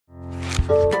The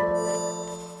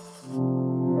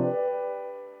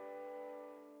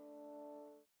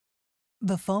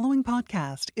following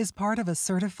podcast is part of a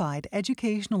certified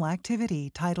educational activity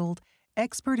titled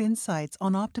Expert Insights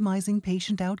on Optimizing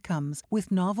Patient Outcomes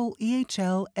with Novel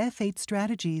EHL FVIII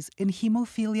Strategies in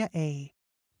Hemophilia A.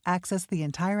 Access the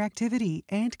entire activity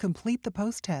and complete the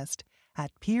post-test at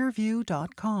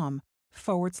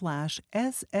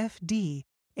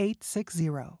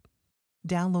peerview.com/SFD860.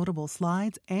 Downloadable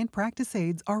slides and practice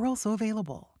aids are also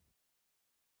available.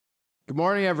 Good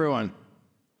morning, everyone.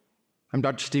 I'm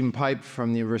Dr. Stephen Pipe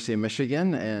from the University of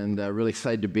Michigan, and really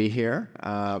excited to be here.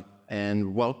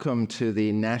 And welcome to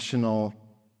the National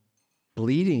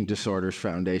Bleeding Disorders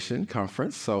Foundation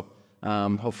Conference. So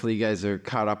hopefully you guys are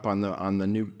caught up on the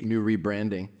new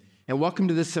rebranding. And welcome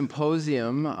to this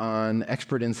symposium on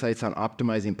expert insights on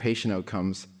optimizing patient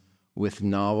outcomes with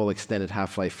novel extended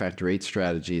half-life factor VIII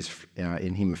strategies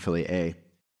in hemophilia A.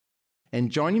 And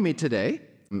joining me today,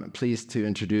 I'm pleased to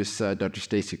introduce Dr.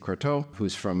 Stacy Courteau,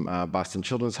 who's from Boston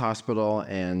Children's Hospital,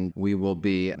 and we will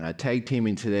be tag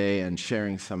teaming today and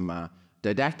sharing some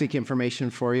didactic information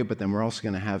for you, but then we're also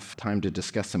going to have time to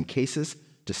discuss some cases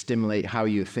to stimulate how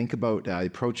you think about the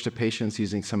approach to patients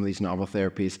using some of these novel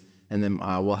therapies, and then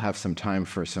we'll have some time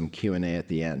for some Q&A at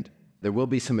the end. There will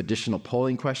be some additional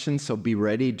polling questions, so be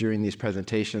ready during these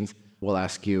presentations. We'll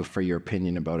ask you for your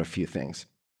opinion about a few things.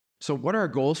 So what are our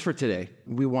goals for today?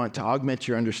 We want to augment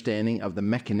your understanding of the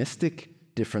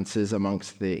mechanistic differences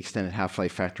amongst the extended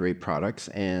half-life factor VIII products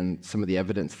and some of the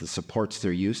evidence that supports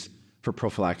their use for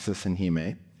prophylaxis in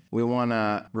heme. We want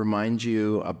to remind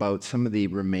you about some of the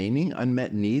remaining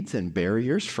unmet needs and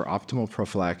barriers for optimal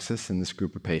prophylaxis in this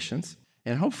group of patients,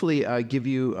 and hopefully give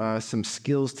you some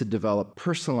skills to develop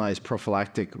personalized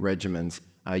prophylactic regimens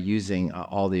using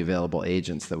all the available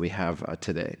agents that we have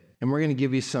today. And we're going to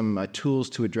give you some tools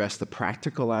to address the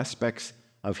practical aspects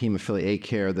of hemophilia A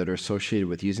care that are associated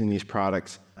with using these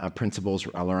products, principles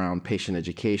around patient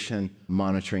education,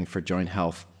 monitoring for joint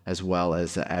health, as well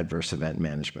as adverse event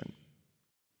management.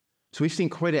 So we've seen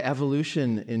quite an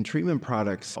evolution in treatment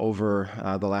products over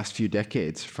the last few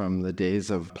decades from the days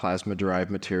of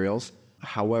plasma-derived materials.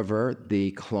 However,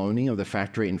 the cloning of the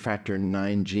factor VIII and factor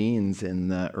IX genes in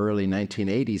the early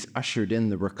 1980s ushered in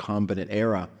the recombinant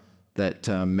era that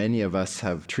many of us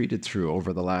have treated through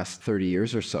over the last 30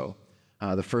 years or so.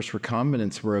 The first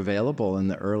recombinants were available in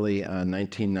the early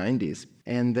 1990s.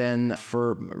 And then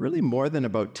for really more than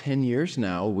about 10 years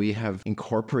now, we have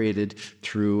incorporated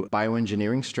through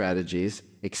bioengineering strategies,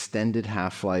 extended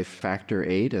half-life factor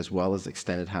VIII as well as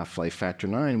extended half-life factor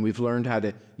IX. We've learned how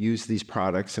to use these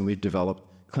products, and we've developed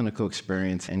clinical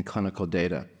experience and clinical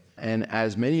data. And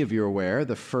as many of you are aware,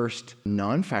 the first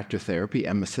non-factor therapy,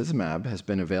 emicizumab, has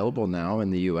been available now in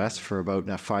the US for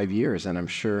about 5 years, and I'm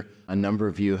sure a number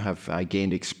of you have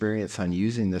gained experience on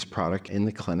using this product in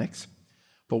the clinics.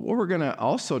 But what we're going to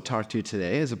also talk to you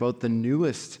today is about the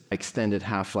newest extended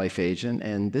half-life agent,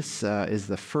 and this is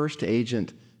the first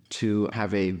agent to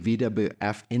have a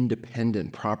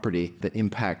VWF-independent property that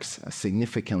impacts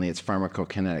significantly its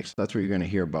pharmacokinetics. That's what you're going to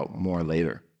hear about more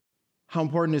later. How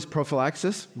important is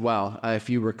prophylaxis? Well, if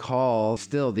you recall,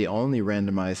 still the only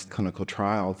randomized clinical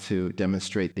trial to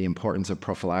demonstrate the importance of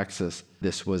prophylaxis.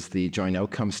 This was the joint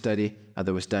outcome study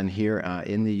that was done here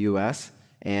in the US,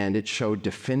 and it showed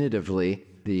definitively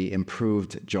the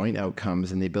improved joint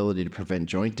outcomes and the ability to prevent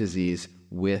joint disease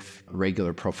with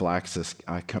regular prophylaxis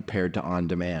compared to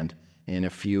on-demand. And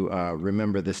if you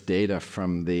remember this data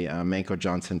from the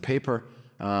Manko-Johnson paper,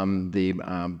 the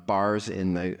bars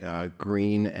in the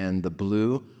green and the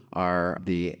blue are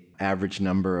the average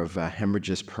number of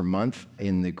hemorrhages per month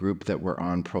in the group that were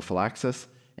on prophylaxis.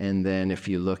 And then if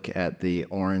you look at the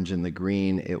orange and the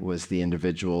green, it was the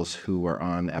individuals who were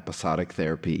on episodic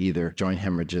therapy, either joint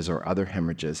hemorrhages or other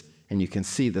hemorrhages. And you can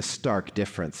see the stark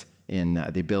difference in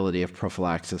the ability of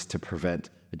prophylaxis to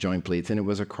prevent joint bleeds. And it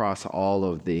was across all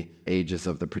of the ages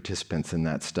of the participants in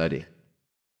that study.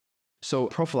 So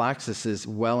prophylaxis is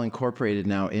well incorporated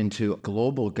now into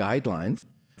global guidelines.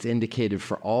 It's indicated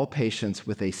for all patients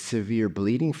with a severe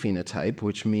bleeding phenotype,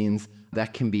 which means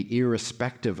that can be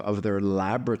irrespective of their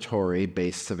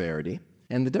laboratory-based severity.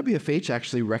 And the WFH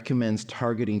actually recommends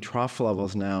targeting trough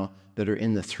levels now that are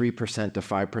in the 3% to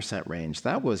 5% range.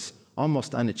 That was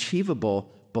almost unachievable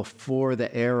before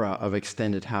the era of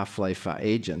extended half-life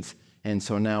agents. And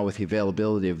so now with the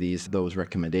availability of those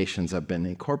recommendations have been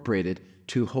incorporated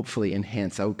to hopefully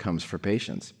enhance outcomes for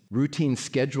patients. Routine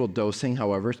scheduled dosing,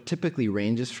 however, typically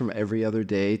ranges from every other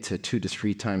day to 2 to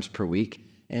 3 times per week.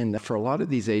 And for a lot of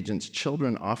these agents,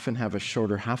 children often have a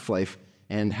shorter half-life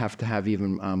and have to have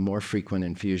even more frequent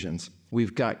infusions.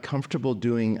 We've got comfortable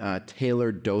doing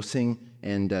tailored dosing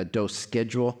and dose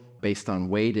schedule based on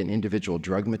weight and individual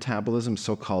drug metabolism,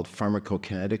 so-called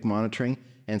pharmacokinetic monitoring.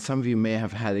 And some of you may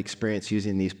have had experience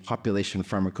using these population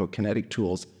pharmacokinetic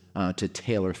tools to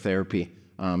tailor therapy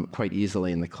quite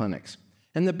easily in the clinics.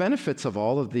 And the benefits of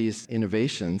all of these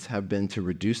innovations have been to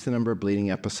reduce the number of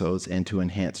bleeding episodes and to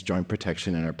enhance joint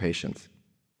protection in our patients.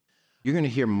 You're going to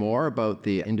hear more about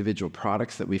the individual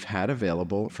products that we've had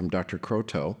available from Dr.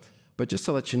 Croteau, but just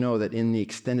to let you know that in the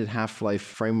extended half-life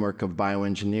framework of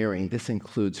bioengineering, this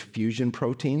includes fusion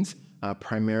proteins.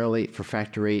 Primarily for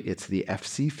factor VIII, it's the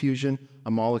FC fusion,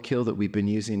 a molecule that we've been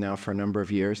using now for a number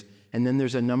of years. And then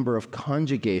there's a number of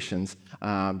conjugations,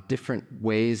 different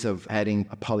ways of adding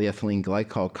polyethylene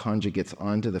glycol conjugates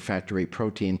onto the factor VIII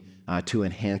protein to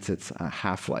enhance its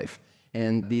half-life.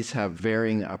 And these have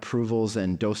varying approvals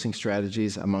and dosing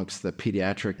strategies amongst the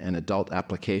pediatric and adult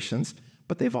applications,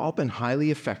 but they've all been highly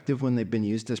effective when they've been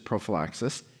used as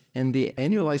prophylaxis, and the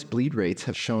annualized bleed rates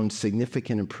have shown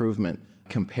significant improvement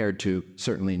compared to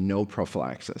certainly no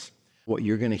prophylaxis. What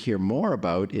you're going to hear more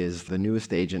about is the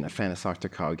newest agent,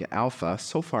 efanesoctocog alpha,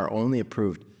 so far only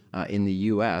approved in the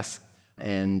US,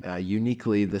 and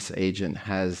uniquely this agent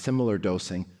has similar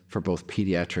dosing for both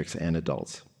pediatrics and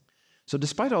adults. So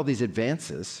despite all these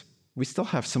advances, we still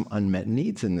have some unmet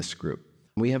needs in this group.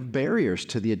 We have barriers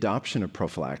to the adoption of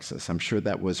prophylaxis. I'm sure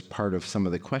that was part of some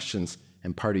of the questions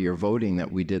and part of your voting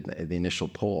that we did in the initial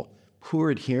poll.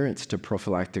 Poor adherence to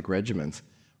prophylactic regimens,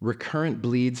 recurrent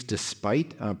bleeds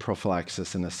despite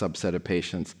prophylaxis in a subset of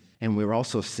patients, and we're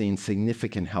also seeing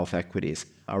significant health equities.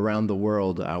 Around the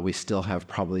world, we still have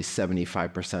probably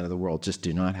 75% of the world just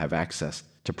do not have access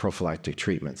to prophylactic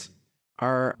treatments.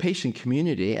 Our patient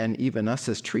community, and even us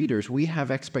as treaters, we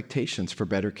have expectations for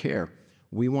better care.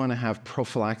 We want to have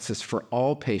prophylaxis for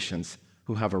all patients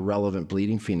who have a relevant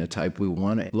bleeding phenotype. We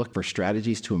want to look for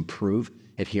strategies to improve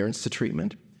adherence to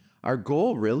treatment. Our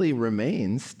goal really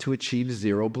remains to achieve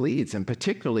zero bleeds, and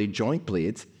particularly joint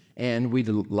bleeds. And we'd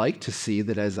like to see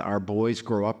that as our boys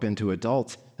grow up into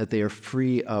adults, that they are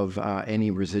free of any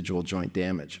residual joint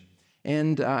damage.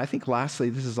 And I think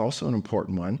lastly, this is also an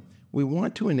important one. We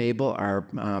want to enable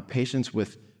our patients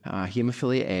with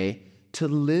hemophilia A to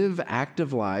live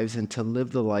active lives and to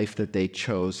live the life that they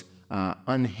chose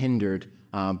unhindered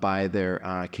by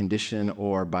their condition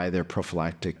or by their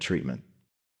prophylactic treatment.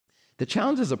 The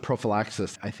challenges of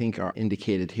prophylaxis, I think, are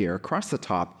indicated here. Across the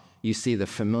top, you see the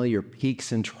familiar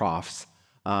peaks and troughs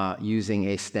using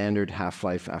a standard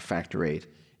half-life factor VIII.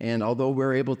 And although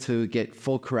we're able to get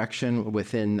full correction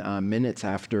within minutes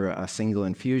after a single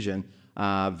infusion,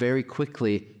 very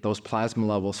quickly those plasma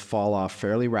levels fall off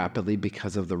fairly rapidly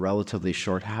because of the relatively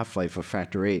short half-life of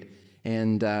factor VIII.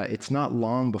 And it's not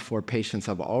long before patients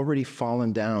have already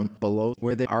fallen down below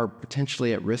where they are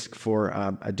potentially at risk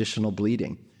for additional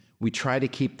bleeding. We try to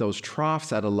keep those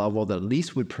troughs at a level that at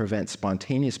least would prevent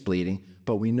spontaneous bleeding,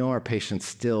 but we know our patients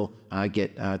still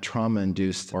get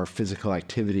trauma-induced or physical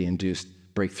activity-induced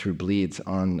breakthrough bleeds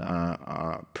on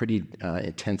pretty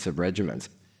intensive regimens.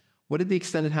 What did the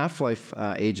extended half-life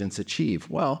agents achieve?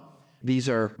 Well, these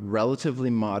are relatively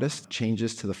modest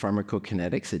changes to the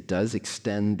pharmacokinetics. It does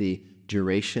extend the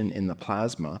duration in the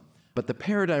plasma, but the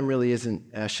paradigm really isn't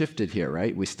shifted here,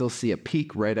 right? We still see a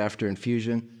peak right after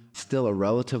infusion, still a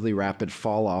relatively rapid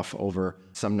fall off over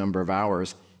some number of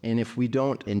hours. And if we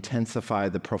don't intensify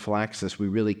the prophylaxis, we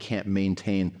really can't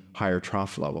maintain higher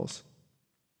trough levels.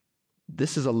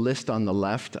 This is a list on the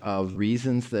left of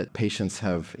reasons that patients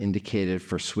have indicated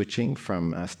for switching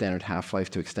from standard half-life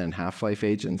to extended half-life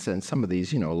agents. And some of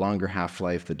these, longer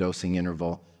half-life, the dosing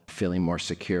interval, feeling more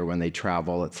secure when they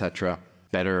travel, etc.,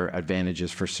 better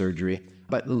advantages for surgery.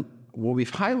 But what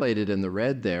we've highlighted in the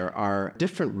red there are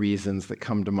different reasons that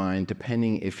come to mind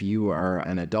depending if you are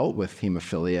an adult with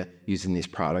hemophilia using these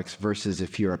products versus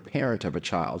if you're a parent of a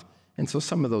child. And so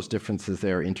some of those differences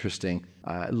there are interesting.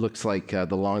 It looks like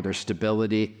the longer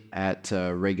stability at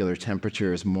regular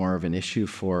temperature is more of an issue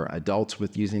for adults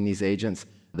with using these agents.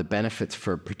 The benefits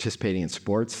for participating in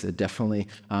sports are definitely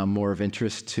more of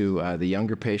interest to the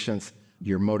younger patients.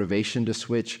 Your motivation to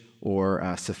switch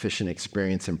or sufficient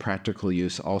experience in practical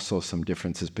use, also some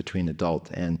differences between adult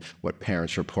and what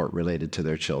parents report related to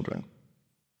their children.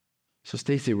 So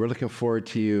Stacy, we're looking forward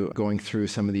to you going through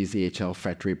some of these EHL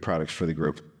factor VIII products for the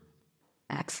group.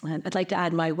 Excellent. I'd like to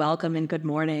add my welcome and good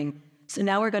morning. So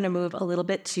now we're going to move a little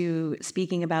bit to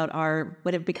speaking about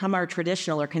what have become our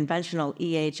traditional or conventional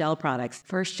EHL products,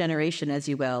 first generation, as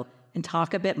you will, and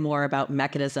talk a bit more about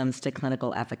mechanisms to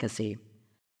clinical efficacy.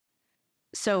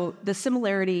 So the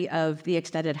similarity of the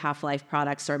extended half-life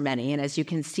products are many. And as you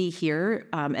can see here,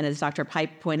 and as Dr.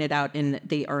 Pipe pointed out in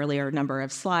the earlier number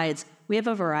of slides, we have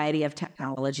a variety of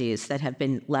technologies that have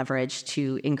been leveraged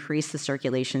to increase the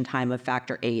circulation time of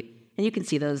factor VIII. And you can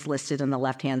see those listed on the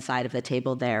left-hand side of the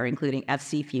table there, including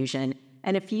Fc fusion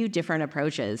and a few different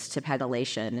approaches to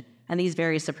pegylation. And these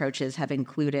various approaches have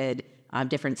included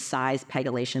different size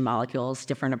pegylation molecules,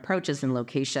 different approaches and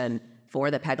location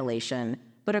for the pegylation.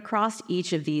 But across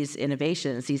each of these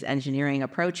innovations, these engineering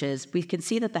approaches, we can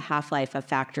see that the half-life of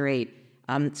factor VIII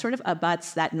sort of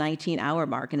abuts that 19-hour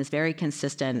mark and is very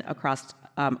consistent across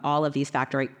all of these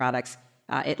factor VIII products,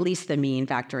 at least the mean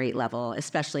factor VIII level,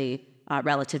 especially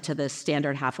relative to the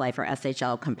standard half-life or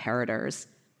SHL comparators.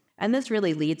 And this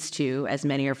really leads to, as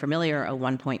many are familiar, a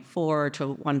 1.4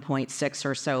 to 1.6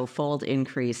 or so fold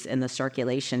increase in the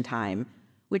circulation time,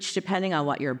 which, depending on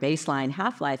what your baseline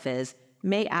half-life is,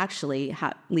 may actually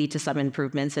lead to some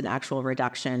improvements in actual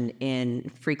reduction in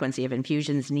frequency of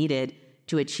infusions needed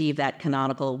to achieve that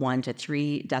canonical 1 to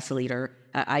 3 deciliter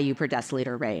IU per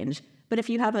deciliter range. But if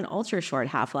you have an ultra-short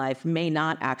half-life, may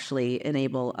not actually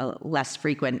enable a less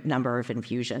frequent number of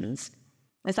infusions.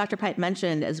 As Dr. Pipe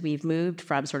mentioned, as we've moved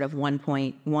from sort of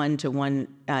 1.1 to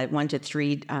 1 to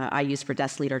 3 IUs per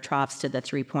deciliter troughs to the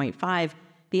 3.5,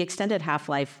 the extended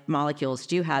half-life molecules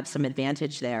do have some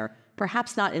advantage there,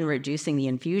 perhaps not in reducing the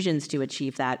infusions to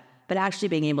achieve that, but actually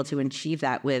being able to achieve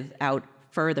that without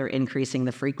further increasing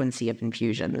the frequency of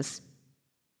infusions.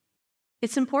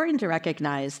 It's important to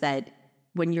recognize that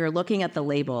when you're looking at the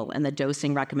label and the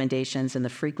dosing recommendations and the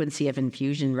frequency of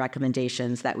infusion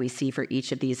recommendations that we see for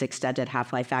each of these extended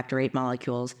half-life factor VIII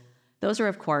molecules, those are,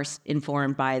 of course,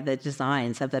 informed by the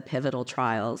designs of the pivotal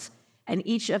trials. And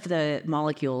each of the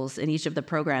molecules in each of the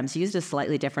programs used a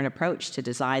slightly different approach to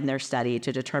design their study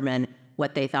to determine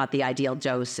what they thought the ideal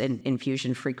dose and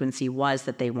infusion frequency was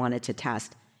that they wanted to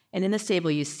test. And in this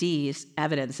table, you see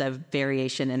evidence of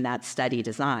variation in that study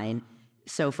design.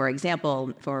 So, for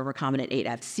example, for recombinant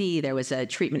 8FC, there was a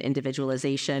treatment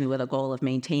individualization with a goal of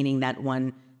maintaining that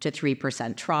 1 to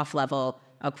 3% trough level.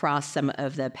 Across some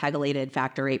of the pegylated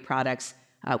factor VIII products,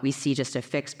 we see just a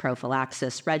fixed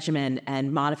prophylaxis regimen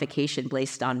and modification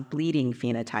based on bleeding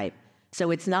phenotype. So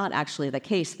it's not actually the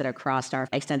case that across our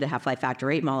extended half-life factor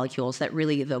VIII molecules that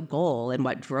really the goal and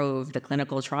what drove the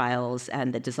clinical trials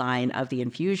and the design of the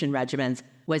infusion regimens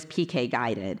was PK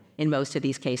guided. In most of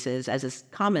these cases, as is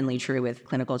commonly true with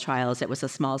clinical trials, it was a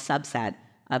small subset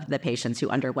of the patients who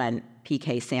underwent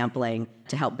PK sampling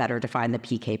to help better define the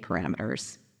PK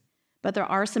parameters. But there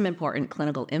are some important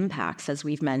clinical impacts, as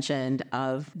we've mentioned,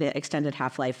 of the extended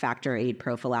half-life factor VIII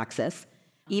prophylaxis.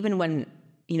 Even when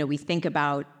we think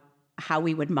about how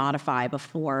we would modify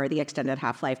before the extended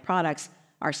half-life products,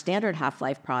 our standard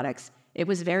half-life products, it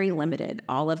was very limited.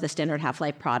 All of the standard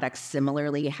half-life products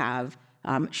similarly have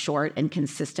short and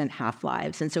consistent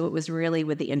half-lives. And so it was really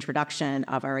with the introduction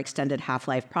of our extended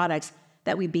half-life products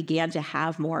that we began to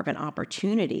have more of an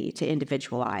opportunity to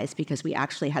individualize because we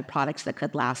actually had products that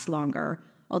could last longer,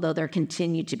 although there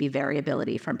continued to be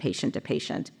variability from patient to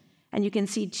patient. And you can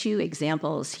see two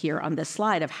examples here on this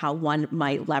slide of how one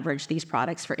might leverage these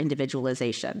products for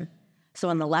individualization. So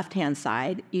on the left-hand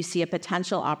side, you see a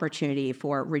potential opportunity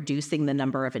for reducing the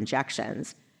number of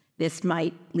injections. This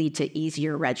might lead to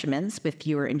easier regimens with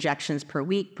fewer injections per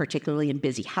week, particularly in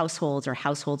busy households or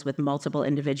households with multiple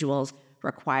individuals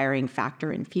requiring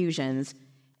factor infusions.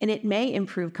 And it may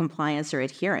improve compliance or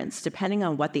adherence, depending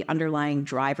on what the underlying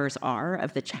drivers are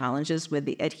of the challenges with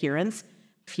the adherence.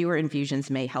 Fewer infusions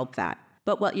may help that.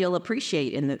 But what you'll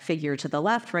appreciate in the figure to the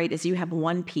left, right, is you have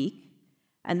one peak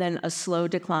and then a slow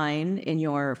decline in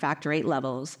your factor VIII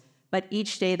levels. But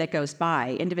each day that goes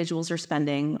by, individuals are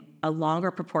spending a longer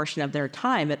proportion of their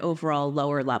time at overall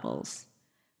lower levels.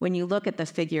 When you look at the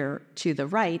figure to the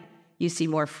right, you see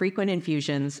more frequent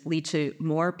infusions lead to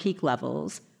more peak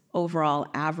levels, overall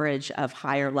average of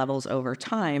higher levels over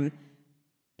time,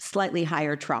 slightly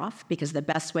higher trough, because the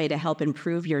best way to help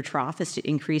improve your trough is to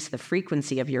increase the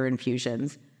frequency of your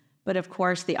infusions. But of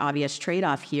course, the obvious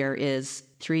trade-off here is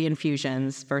 3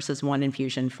 infusions versus 1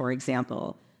 infusion, for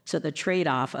example. So the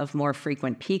trade-off of more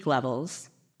frequent peak levels,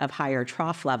 of higher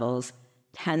trough levels,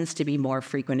 tends to be more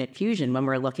frequent infusion when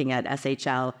we're looking at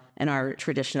SHL and our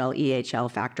traditional EHL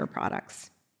factor products.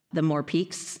 The more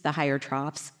peaks, the higher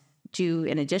troughs, do,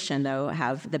 in addition, though,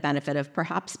 have the benefit of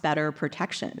perhaps better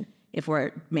protection. If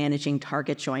we're managing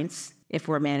target joints, if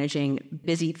we're managing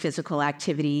busy physical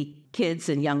activity, kids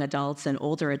and young adults and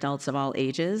older adults of all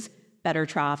ages, better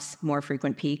troughs, more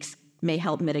frequent peaks may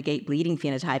help mitigate bleeding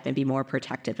phenotype and be more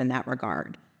protective in that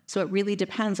regard. So it really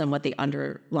depends on what the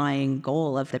underlying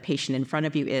goal of the patient in front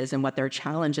of you is and what their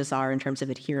challenges are in terms of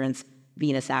adherence,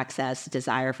 venous access,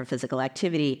 desire for physical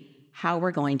activity, how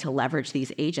we're going to leverage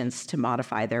these agents to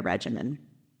modify their regimen.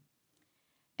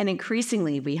 And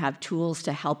increasingly, we have tools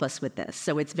to help us with this.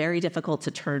 So it's very difficult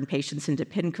to turn patients into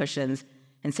pincushions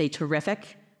and say,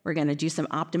 terrific, we're going to do some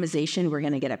optimization. We're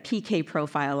going to get a PK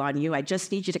profile on you. I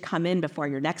just need you to come in before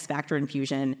your next factor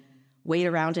infusion, wait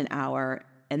around an hour,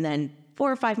 and then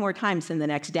 4 or 5 more times in the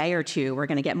next day or two, we're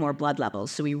going to get more blood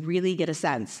levels. So we really get a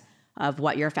sense of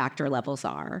what your factor levels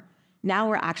are. Now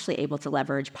we're actually able to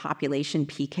leverage population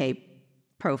PK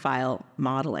profile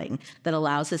modeling that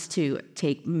allows us to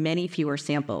take many fewer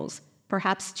samples,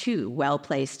 perhaps 2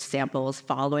 well-placed samples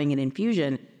following an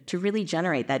infusion, to really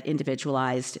generate that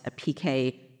individualized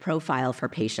PK profile for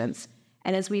patients.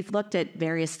 And as we've looked at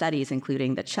various studies,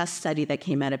 including the CHEST study that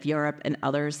came out of Europe, and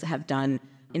others have done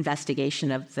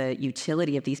investigation of the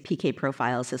utility of these PK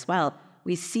profiles as well,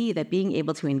 we see that being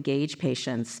able to engage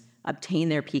patients, obtain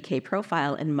their PK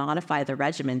profile, and modify the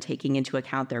regimen, taking into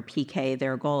account their PK,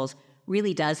 their goals,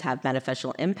 really does have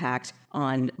beneficial impact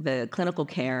on the clinical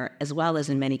care, as well as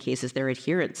in many cases their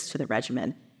adherence to the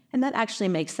regimen. And that actually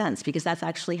makes sense because that's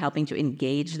actually helping to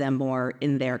engage them more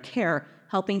in their care,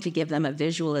 helping to give them a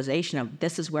visualization of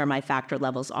this is where my factor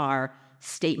levels are,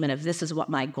 statement of this is what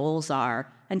my goals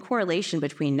are, and correlation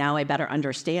between now I better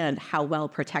understand how well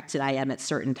protected I am at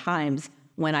certain times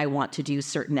when I want to do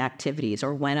certain activities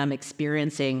or when I'm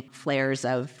experiencing flares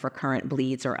of recurrent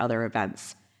bleeds or other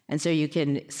events. And so you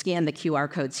can scan the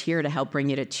QR codes here to help bring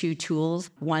you to 2 tools.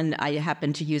 One I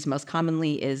happen to use most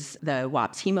commonly is the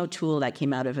WAPS Hemo tool that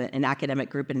came out of an academic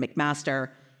group in McMaster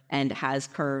and has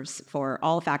curves for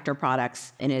all factor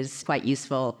products and is quite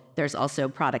useful. There's also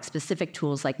product-specific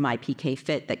tools like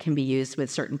MyPK-Fit that can be used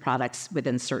with certain products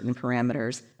within certain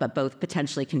parameters, but both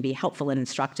potentially can be helpful and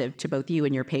instructive to both you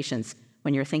and your patients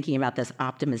when you're thinking about this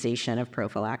optimization of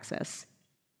prophylaxis.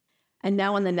 And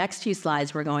now on the next 2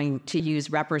 slides, we're going to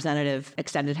use representative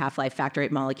extended half-life factor VIII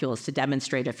molecules to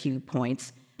demonstrate a few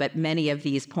points. But many of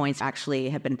these points actually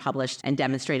have been published and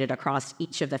demonstrated across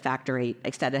each of the factor VIII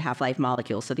extended half-life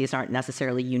molecules. So these aren't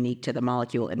necessarily unique to the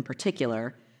molecule in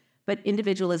particular. But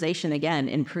individualization, again,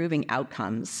 improving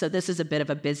outcomes. So this is a bit of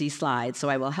a busy slide, so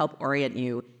I will help orient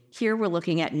you. Here we're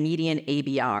looking at median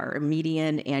ABR,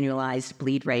 median annualized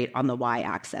bleed rate on the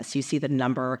y-axis. You see the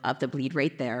number of the bleed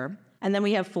rate there. And then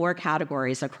we have 4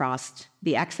 categories across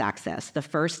the x-axis. The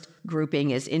first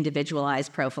grouping is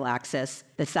individualized prophylaxis,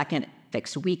 the second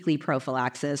fixed weekly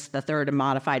prophylaxis, the third a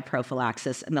modified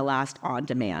prophylaxis, and the last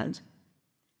on-demand.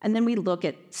 And then we look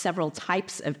at several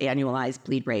types of annualized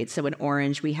bleed rates. So in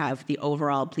orange, we have the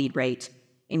overall bleed rate.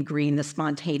 In green, the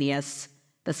spontaneous.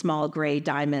 The small gray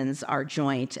diamonds are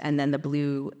joint, and then the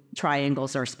blue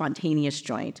triangles are spontaneous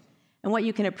joint. And what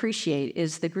you can appreciate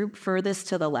is the group furthest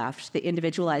to the left, the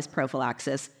individualized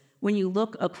prophylaxis. When you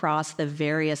look across the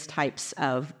various types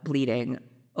of bleeding,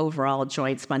 overall,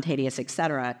 joint, spontaneous, et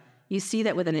cetera, you see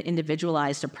that with an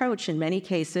individualized approach, in many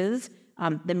cases,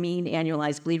 the mean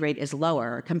annualized bleed rate is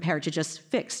lower compared to just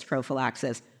fixed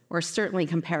prophylaxis, or certainly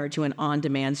compared to an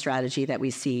on-demand strategy that we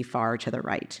see far to the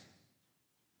right.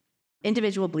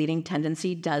 Individual bleeding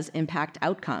tendency does impact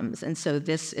outcomes. And so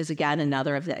this is, again,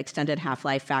 another of the extended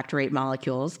half-life factor VIII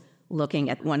molecules, looking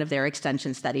at one of their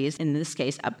extension studies, in this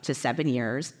case, up to 7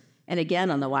 years. And again,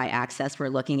 on the y-axis, we're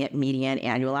looking at median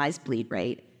annualized bleed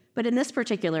rate. But in this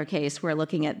particular case, we're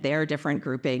looking at their different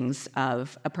groupings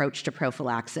of approach to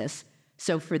prophylaxis.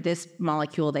 So for this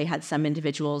molecule, they had some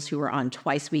individuals who were on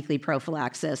twice-weekly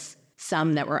prophylaxis,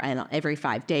 some that were on every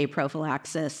 5-day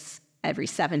prophylaxis, every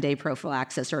 7-day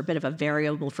prophylaxis, or a bit of a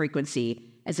variable frequency,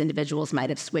 as individuals might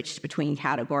have switched between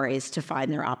categories to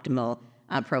find their optimal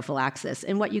prophylaxis.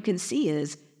 And what you can see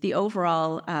is the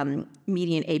overall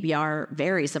median ABR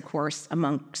varies, of course,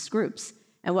 amongst groups.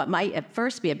 And what might at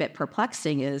first be a bit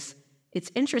perplexing is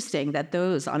it's interesting that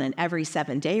those on an every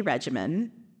 7-day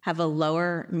regimen have a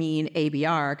lower mean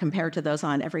ABR compared to those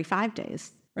on every 5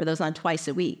 days or those on twice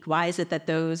a week. Why is it that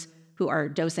those who are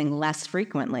dosing less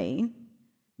frequently,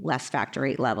 less factor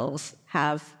VIII levels,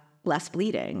 have less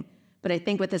bleeding? But I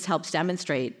think what this helps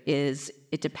demonstrate is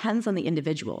it depends on the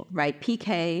individual, right?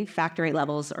 PK, factor VIII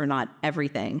levels are not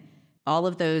everything. All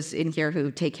of those in here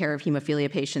who take care of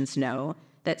hemophilia patients know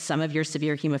that some of your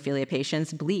severe hemophilia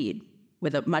patients bleed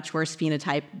with a much worse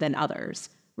phenotype than others,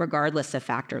 regardless of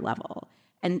factor level.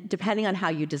 And depending on how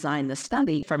you design the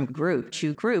study from group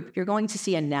to group, you're going to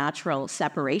see a natural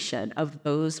separation of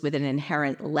those with an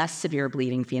inherent less severe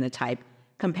bleeding phenotype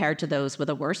compared to those with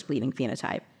a worse bleeding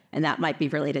phenotype. And that might be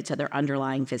related to their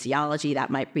underlying physiology. That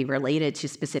might be related to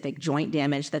specific joint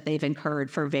damage that they've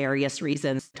incurred for various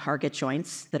reasons, target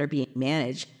joints that are being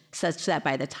managed, such that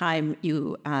by the time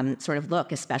you sort of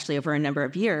look, especially over a number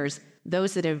of years,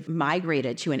 those that have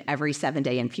migrated to an every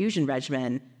 7-day infusion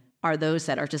regimen are those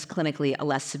that are just clinically a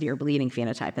less severe bleeding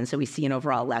phenotype. And so we see an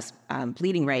overall less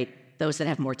bleeding rate. Those that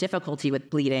have more difficulty with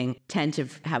bleeding tend to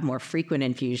have more frequent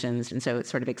infusions. And so it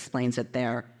sort of explains it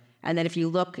there. And then if you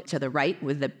look to the right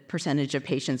with the percentage of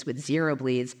patients with zero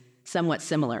bleeds, somewhat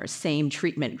similar, same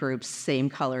treatment groups, same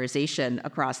colorization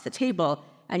across the table.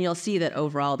 And you'll see that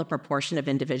overall the proportion of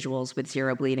individuals with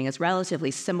zero bleeding is relatively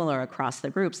similar across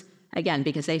the groups, again,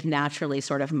 because they've naturally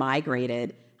sort of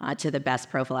migrated to the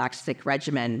best prophylactic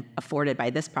regimen afforded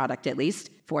by this product, at least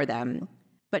for them.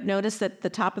 But notice that the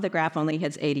top of the graph only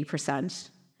hits 80%.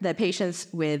 The patients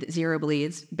with zero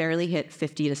bleeds barely hit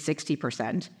 50 to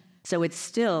 60%. So it's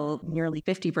still nearly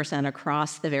 50%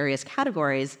 across the various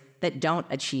categories that don't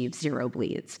achieve zero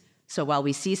bleeds. So while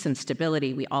we see some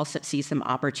stability, we also see some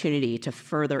opportunity to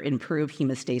further improve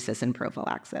hemostasis and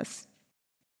prophylaxis.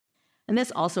 And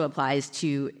this also applies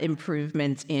to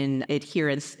improvements in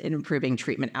adherence in improving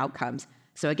treatment outcomes.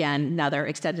 So again, another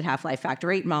extended half-life factor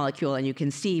VIII molecule, and you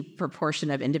can see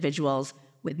proportion of individuals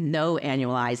with no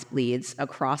annualized bleeds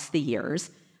across the years.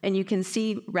 And you can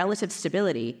see relative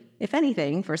stability. If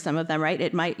anything, for some of them, right,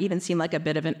 it might even seem like a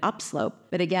bit of an upslope.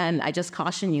 But again, I just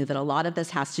caution you that a lot of this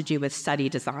has to do with study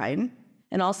design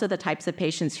and also the types of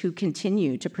patients who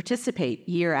continue to participate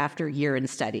year after year in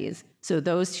studies. So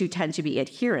those who tend to be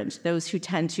adherent, those who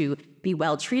tend to be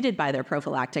well treated by their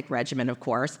prophylactic regimen, of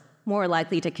course, more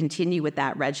likely to continue with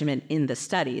that regimen in the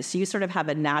study. So you sort of have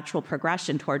a natural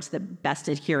progression towards the best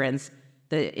adherence,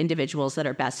 the individuals that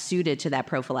are best suited to that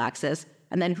prophylaxis.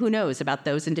 And then who knows about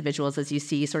those individuals as you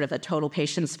see sort of the total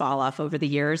patients fall off over the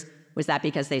years. Was that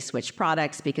because they switched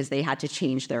products, because they had to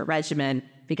change their regimen,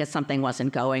 because something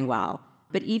wasn't going well?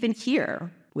 But even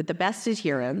here, with the best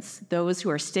adherence, those who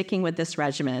are sticking with this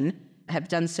regimen have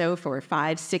done so for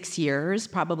 5-6 years,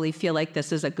 probably feel like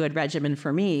this is a good regimen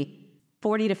for me,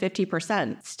 40 to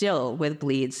 50% still with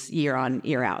bleeds year on,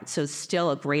 year out. So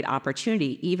still a great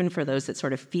opportunity, even for those that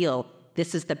sort of feel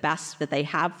this is the best that they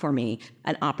have for me,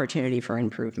 an opportunity for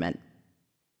improvement.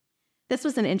 This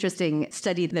was an interesting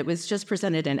study that was just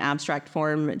presented in abstract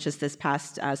form just this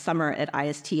past summer at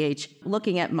ISTH,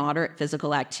 looking at moderate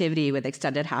physical activity with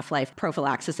extended half-life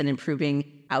prophylaxis and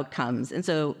improving outcomes. And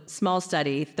so small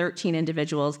study, 13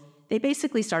 individuals. They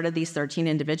basically started these 13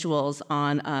 individuals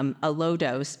on a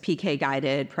low-dose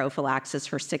PK-guided prophylaxis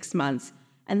for 6 months.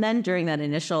 And then during that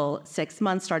initial 6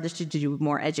 months, started to do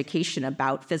more education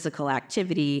about physical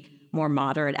activity, more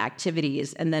moderate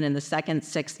activities. And then in the second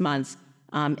 6 months,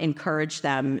 encourage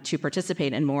them to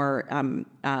participate in more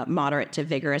moderate to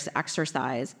vigorous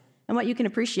exercise. And what you can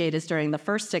appreciate is during the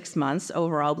first 6 months,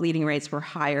 overall bleeding rates were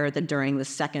higher than during the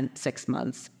second 6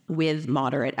 months with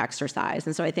moderate exercise.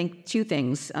 And so I think two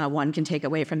things one can take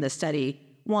away from this study.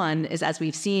 One is, as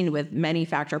we've seen with many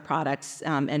factor products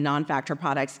and non-factor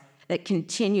products, that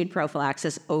continued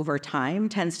prophylaxis over time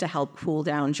tends to help cool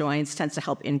down joints, tends to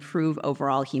help improve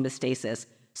overall hemostasis.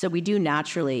 So we do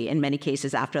naturally, in many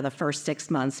cases, after the first 6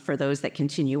 months, for those that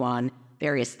continue on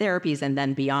various therapies and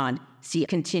then beyond, see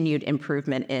continued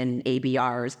improvement in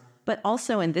ABRs. But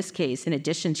also in this case, in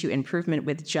addition to improvement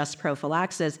with just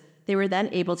prophylaxis, they were then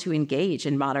able to engage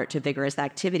in moderate to vigorous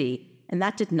activity, and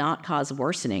that did not cause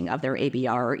worsening of their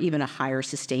ABR or even a higher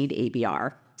sustained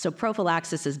ABR. So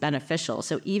prophylaxis is beneficial.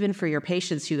 So even for your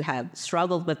patients who have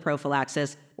struggled with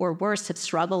prophylaxis or worse, have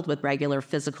struggled with regular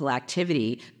physical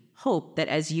activity, hope that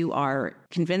as you are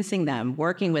convincing them,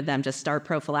 working with them to start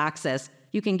prophylaxis,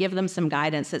 you can give them some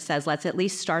guidance that says, let's at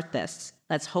least start this.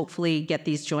 Let's hopefully get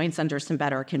these joints under some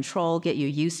better control, get you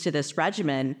used to this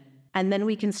regimen, and then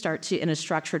we can start to, in a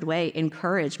structured way,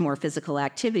 encourage more physical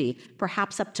activity,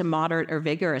 perhaps up to moderate or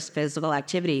vigorous physical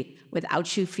activity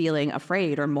without you feeling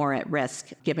afraid or more at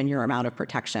risk given your amount of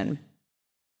protection.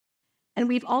 And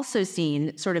we've also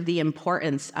seen sort of the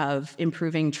importance of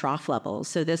improving trough levels.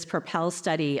 So this PROPEL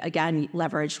study, again,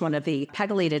 leveraged one of the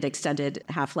pegylated extended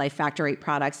half-life factor VIII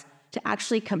products to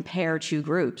actually compare two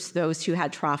groups, those who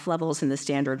had trough levels in the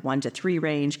standard 1 to 3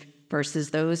 range versus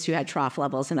those who had trough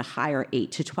levels in a higher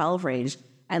 8 to 12 range,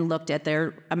 and looked at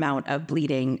their amount of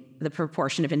bleeding, the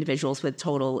proportion of individuals with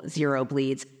total 0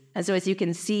 bleeds. And so as you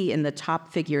can see in the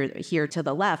top figure here to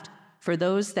the left, for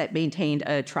those that maintained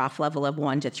a trough level of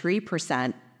 1 to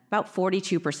 3%, about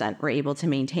 42% were able to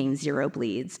maintain 0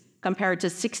 bleeds. compared to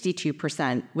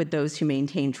 62% with those who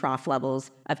maintain trough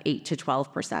levels of 8 to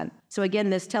 12%. So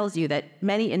again, this tells you that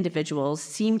many individuals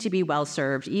seem to be well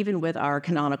served even with our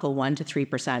canonical 1 to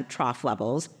 3% trough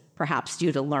levels, perhaps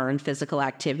due to learned physical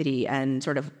activity and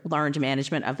sort of learned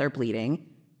management of their bleeding.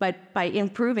 But by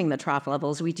improving the trough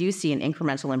levels, we do see an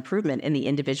incremental improvement in the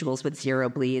individuals with zero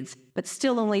bleeds, but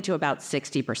still only to about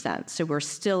 60%. So we're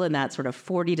still in that sort of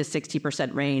 40 to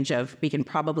 60% range of we can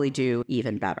probably do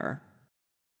even better.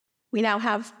 We now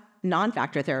have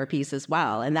non-factor therapies as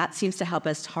well, and that seems to help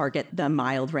us target the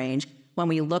mild range. When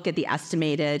we look at the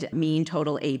estimated mean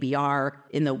total ABR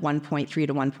in the 1.3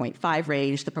 to 1.5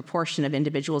 range, the proportion of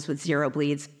individuals with zero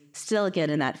bleeds still again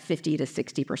in that 50 to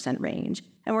 60% range.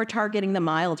 And we're targeting the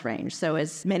mild range. So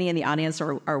as many in the audience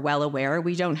are well aware,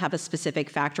 we don't have a specific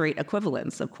factor VIII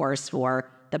equivalence, of course,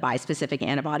 for the bispecific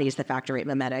antibodies, the factor VIII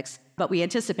mimetics, but we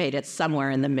anticipate it's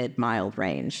somewhere in the mid-mild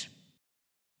range.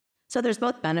 So there's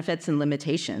both benefits and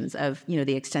limitations of,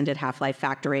 the extended half-life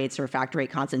factor VIIIs or factor VIII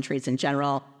concentrates in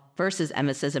general versus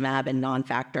emicizumab and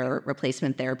non-factor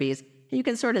replacement therapies. And you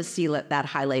can sort of see that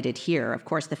highlighted here. Of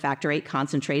course, the factor VIII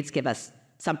concentrates give us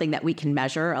something that we can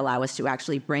measure, allow us to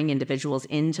actually bring individuals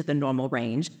into the normal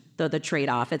range, though the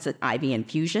trade-off, it's an IV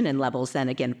infusion and levels then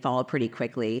again fall pretty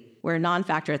quickly, where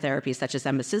non-factor therapies such as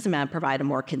emicizumab provide a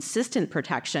more consistent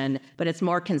protection, but it's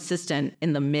more consistent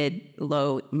in the mid,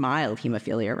 low, mild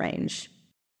hemophilia range.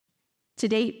 To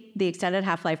date, the extended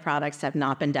half-life products have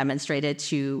not been demonstrated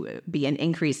to be an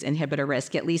increased inhibitor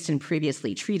risk, at least in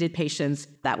previously treated patients.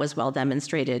 That was well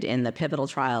demonstrated in the pivotal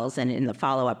trials and in the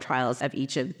follow-up trials of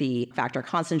each of the factor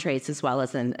concentrates, as well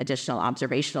as in additional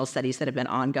observational studies that have been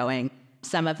ongoing.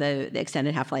 Some of the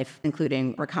extended half-life,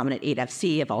 including recombinant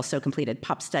 8FC, have also completed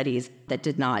PUP studies that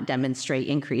did not demonstrate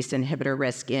increased inhibitor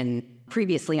risk in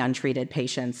previously untreated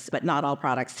patients, but not all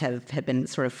products have been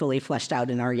sort of fully fleshed out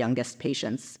in our youngest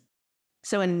patients.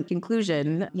 So in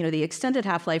conclusion, the extended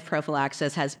half-life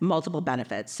prophylaxis has multiple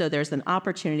benefits. So there's an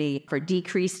opportunity for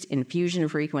decreased infusion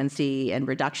frequency and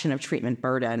reduction of treatment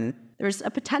burden. There's a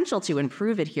potential to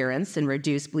improve adherence and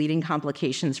reduce bleeding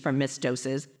complications from missed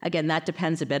doses. Again, that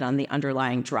depends a bit on the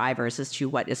underlying drivers as to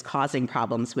what is causing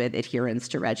problems with adherence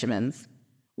to regimens.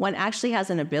 One actually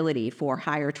has an ability for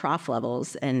higher trough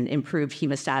levels and improved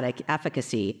hemostatic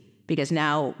efficacy, because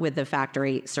now with the factor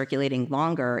VIII circulating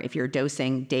longer, if you're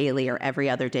dosing daily or every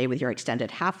other day with your extended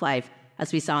half-life,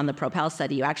 as we saw in the PROPEL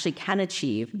study, you actually can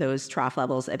achieve those trough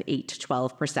levels of 8 to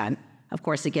 12%. Of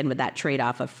course, again, with that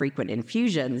trade-off of frequent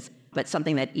infusions, but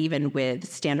something that even with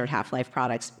standard half-life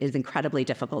products is incredibly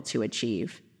difficult to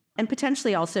achieve. And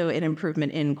potentially also an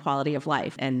improvement in quality of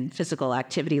life and physical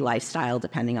activity lifestyle,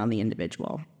 depending on the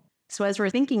individual. So as we're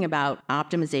thinking about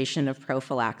optimization of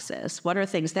prophylaxis, what are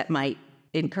things that might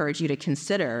encourage you to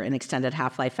consider an extended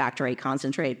half-life factor VIII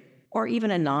concentrate or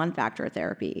even a non-factor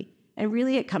therapy? And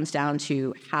really it comes down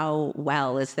to how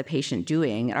well is the patient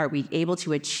doing? Are we able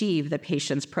to achieve the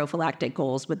patient's prophylactic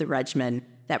goals with the regimen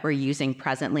that we're using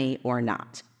presently or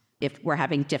not? If we're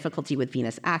having difficulty with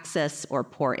venous access or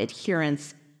poor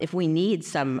adherence, if we need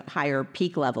some higher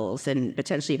peak levels and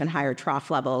potentially even higher trough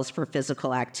levels for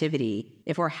physical activity,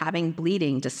 if we're having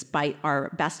bleeding despite our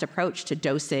best approach to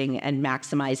dosing and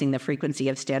maximizing the frequency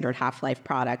of standard half-life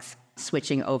products,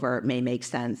 switching over may make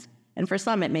sense. And for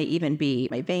some, it may even be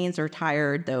my veins are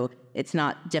tired, though it's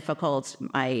not difficult.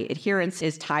 My adherence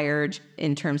is tired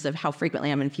in terms of how frequently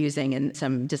I'm infusing and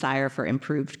some desire for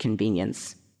improved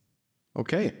convenience.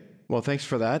 Okay. Well, thanks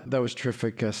for that. That was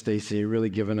terrific, Stacey. Really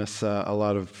given us a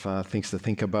lot of things to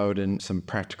think about and some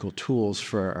practical tools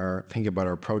for thinking about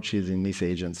our approach using these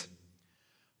agents.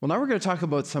 Well, now we're going to talk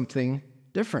about something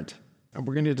different. And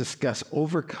we're going to discuss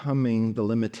overcoming the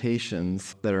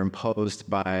limitations that are imposed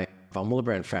by von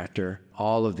Willebrand factor,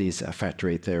 all of these factor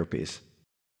VIII therapies.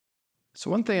 So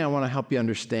one thing I want to help you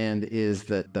understand is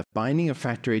that the binding of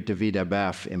factor VIII to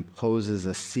VEGF imposes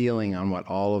a ceiling on what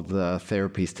all of the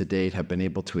therapies to date have been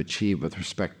able to achieve with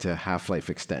respect to half-life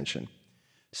extension.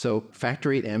 So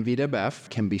factor VIII and VEGF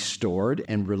can be stored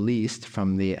and released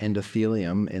from the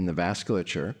endothelium in the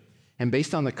vasculature. And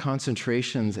based on the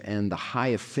concentrations and the high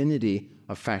affinity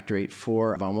of factor VIII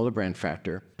for von Willebrand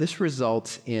factor, this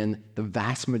results in the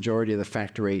vast majority of the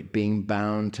factor VIII being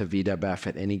bound to VEGF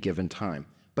at any given time.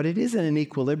 But it is in an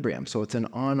equilibrium, so it's an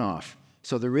on-off.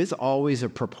 So there is always a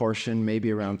proportion,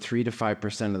 maybe around 3 to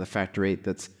 5% of the factor VIII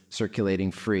that's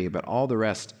circulating free, but all the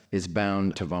rest is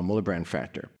bound to von Willebrand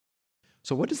factor.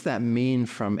 So what does that mean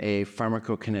from a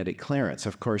pharmacokinetic clearance?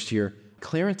 Of course, your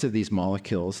clearance of these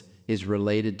molecules is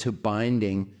related to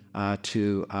binding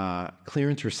to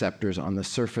clearance receptors on the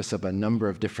surface of a number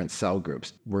of different cell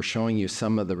groups. We're showing you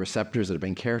some of the receptors that have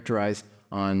been characterized.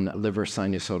 on liver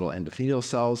sinusoidal endothelial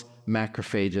cells,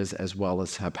 macrophages, as well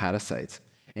as hepatocytes.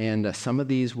 And some of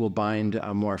these will bind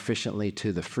more efficiently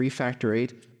to the free factor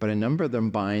VIII, but a number of them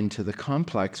bind to the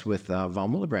complex with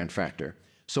von Willebrand factor.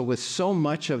 So with so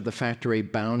much of the factor VIII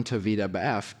bound to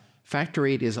VWF, factor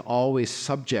VIII is always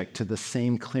subject to the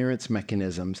same clearance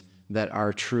mechanisms that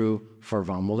are true for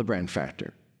von Willebrand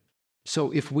factor.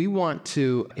 So if we want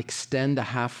to extend a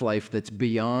half-life that's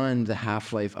beyond the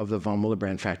half-life of the von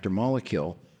Willebrand factor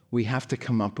molecule, we have to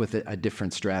come up with a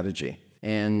different strategy.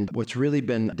 And what's really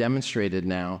been demonstrated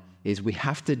now is we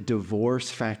have to divorce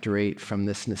factor VIII from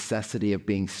this necessity of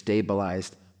being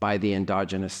stabilized by the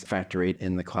endogenous factor VIII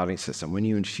in the clotting system. When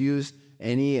you infuse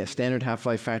any standard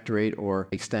half-life factor VIII or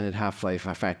extended half-life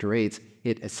factor VIIIs,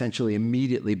 it essentially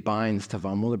immediately binds to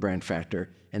von Willebrand factor,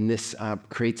 and this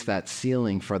creates that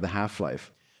ceiling for the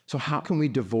half-life. So how can we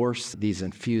divorce these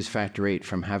infused factor VIII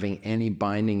from having any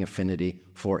binding affinity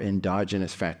for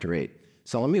endogenous factor VIII?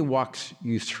 So let me walk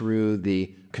you through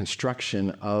the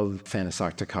construction of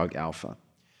fanosoctocog alpha.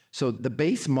 So the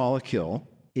base molecule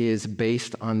is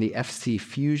based on the Fc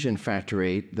fusion factor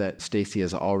VIII that Stacy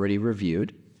has already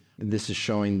reviewed. This is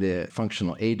showing the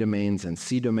functional A domains and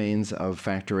C domains of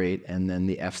factor VIII and then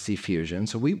the Fc fusion.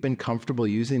 So we've been comfortable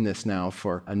using this now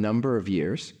for a number of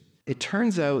years. It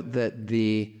turns out that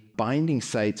the binding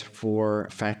sites for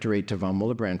factor VIII to von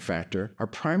Willebrand factor are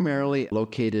primarily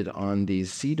located on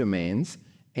these C domains,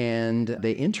 and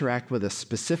they interact with a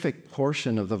specific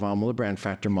portion of the von Willebrand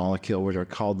factor molecule, which are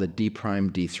called the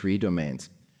D'-D3 domains.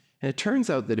 And it turns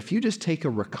out that if you just take a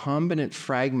recombinant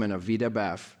fragment of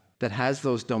VWF that has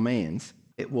those domains,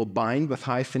 it will bind with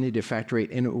high affinity to factor VIII,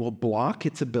 and it will block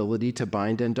its ability to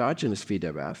bind endogenous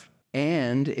VWF,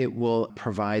 and it will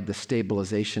provide the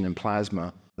stabilization in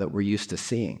plasma that we're used to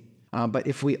seeing. But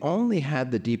if we only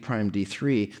had the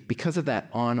D'-D3, because of that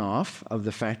on-off of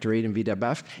the factor VIII and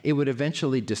VWF, it would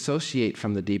eventually dissociate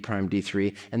from the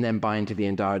D'-D3 and then bind to the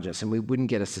endogenous, and we wouldn't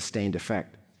get a sustained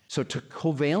effect. So to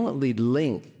covalently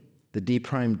link the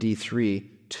D'-D3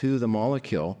 to the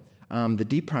molecule, the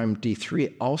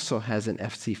D'-D3 also has an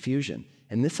Fc fusion,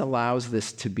 and this allows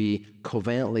this to be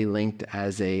covalently linked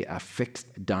as a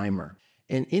fixed dimer.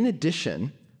 And in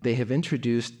addition, they have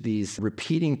introduced these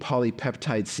repeating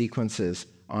polypeptide sequences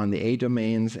on the A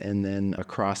domains and then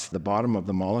across the bottom of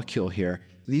the molecule here.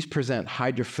 These present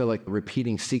hydrophilic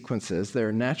repeating sequences.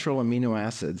 They're natural amino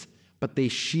acids, but they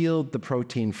shield the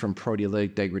protein from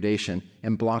proteolytic degradation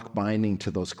and block binding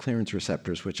to those clearance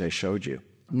receptors, which I showed you.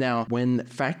 Now, when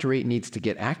factor VIII needs to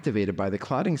get activated by the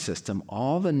clotting system,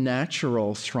 all the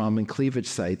natural thrombin cleavage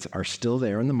sites are still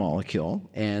there in the molecule,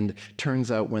 and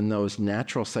turns out when those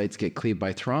natural sites get cleaved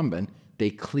by thrombin, they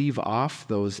cleave off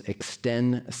those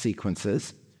extend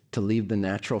sequences to leave the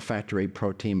natural factor VIII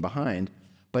protein behind.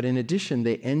 But in addition,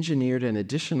 they engineered an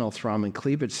additional thrombin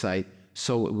cleavage site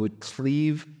so it would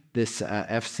cleave this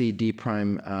Fc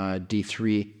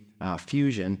D'-D3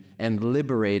 fusion and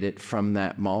liberate it from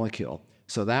that molecule.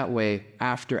 So that way,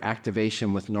 after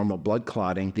activation with normal blood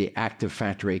clotting, the active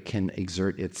factor VIII can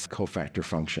exert its cofactor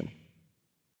function.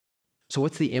 So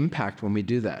what's the impact when we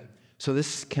do that? So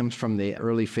this comes from the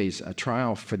early phase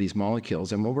trial for these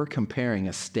molecules, and what we're comparing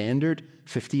a standard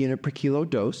 50 unit per kilo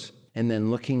dose, and then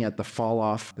looking at the fall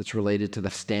off that's related to the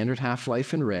standard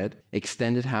half-life in red,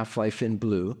 extended half-life in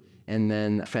blue, and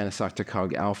then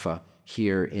fanosoctocog alpha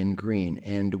here in green.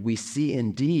 And we see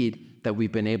indeed that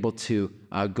we've been able to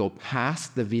go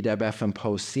past the VWF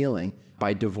imposed ceiling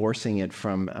by divorcing it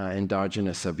from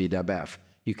endogenous VWF.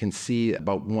 You can see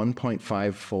about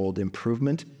 1.5-fold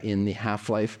improvement in the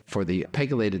half-life for the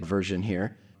pegylated version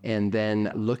here, and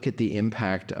then look at the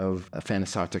impact of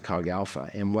fanosoctocog alpha.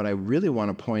 And what I really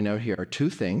want to point out here are two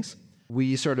things.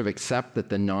 We sort of accept that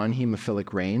the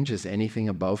non-hemophilic range is anything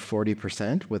above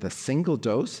 40%. With a single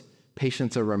dose,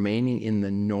 patients are remaining in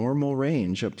the normal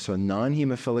range, so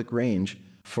non-hemophilic range,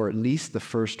 for at least the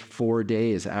first 4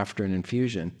 days after an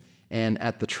infusion. And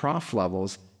at the trough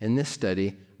levels in this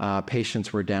study,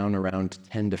 patients were down around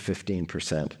 10 to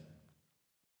 15%.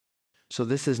 So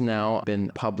this has now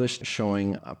been published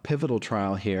showing a pivotal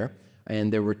trial here.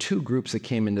 And there were two groups that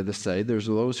came into the study. There's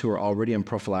those who are already on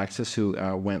prophylaxis who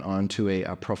went on to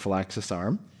a prophylaxis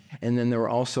arm. And then there were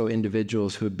also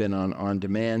individuals who had been on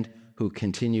on-demand, who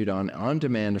continued on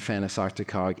on-demand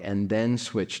fanosoctocog and then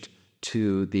switched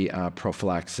to the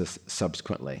prophylaxis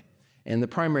subsequently. And the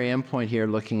primary endpoint here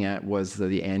looking at was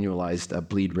the annualized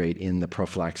bleed rate in the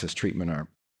prophylaxis treatment arm.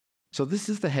 So this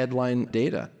is the headline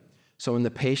data. So in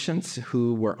the patients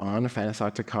who were on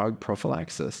fanosoctocog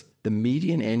prophylaxis, the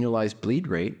median annualized bleed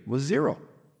rate was 0.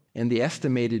 And the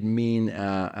estimated mean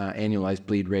annualized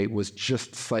bleed rate was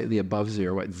just slightly above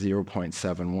zero at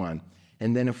 0.71.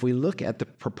 And then if we look at the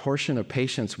proportion of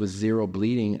patients with zero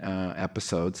bleeding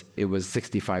episodes, it was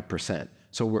 65%.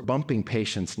 So we're bumping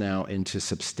patients now into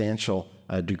substantial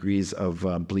degrees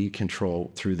of bleed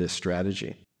control through this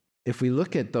strategy. If we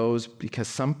look at those, because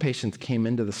some patients came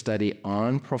into the study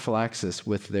on prophylaxis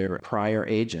with their prior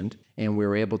agent, and we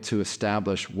were able to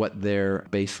establish what their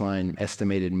baseline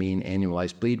estimated mean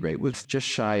annualized bleed rate was, just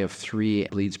shy of 3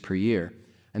 bleeds per year.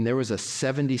 And there was a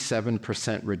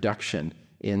 77% reduction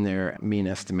in their mean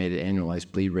estimated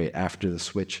annualized bleed rate after the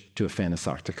switch to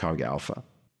efanesoctocog alpha.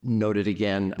 Noted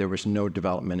again, there was no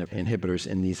development of inhibitors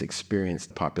in these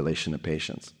experienced population of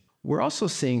patients. We're also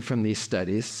seeing from these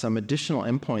studies some additional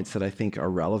endpoints that I think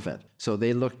are relevant. So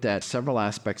they looked at several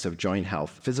aspects of joint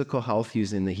health: physical health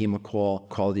using the Hemoqual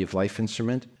quality of life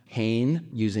instrument, pain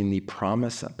using the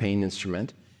PROMIS pain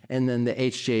instrument, and then the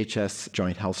HJHS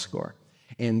joint health score.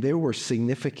 And there were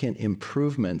significant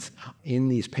improvements in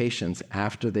these patients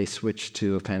after they switched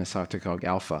to efanesoctocog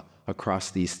alpha across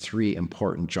these 3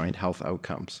 important joint health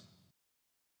outcomes.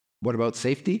 What about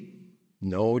safety?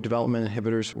 No development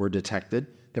inhibitors were detected.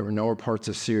 There were no reports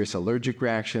of serious allergic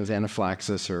reactions,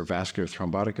 anaphylaxis, or vascular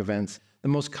thrombotic events. The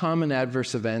most common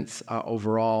adverse events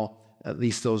overall, at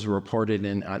least those were reported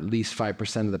in at least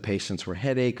 5% of the patients, were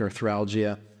headache,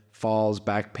 arthralgia, falls,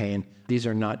 back pain. These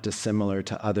are not dissimilar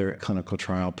to other clinical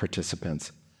trial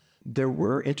participants. There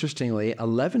were, interestingly,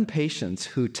 11 patients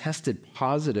who tested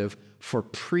positive for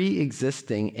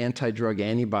pre-existing anti-drug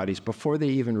antibodies before they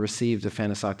even received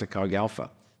efanesoctocog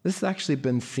alpha. This has actually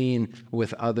been seen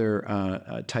with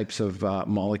other types of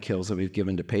molecules that we've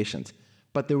given to patients.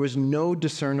 But there was no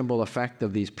discernible effect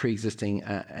of these pre-existing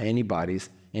antibodies,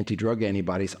 anti-drug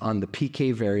antibodies, on the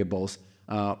PK variables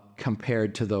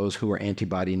compared to those who were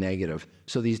antibody negative.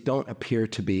 So these don't appear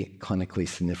to be clinically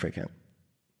significant.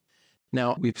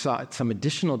 Now, we've saw some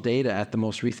additional data at the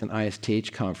most recent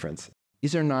ISTH conference.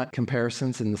 These are not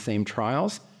comparisons in the same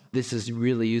trials. This is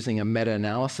really using a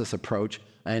meta-analysis approach,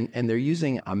 and they're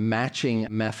using a matching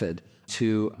method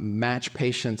to match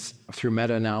patients through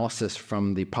meta-analysis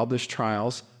from the published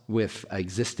trials with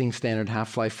existing standard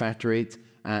half-life factor rates,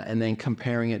 and then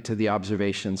comparing it to the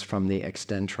observations from the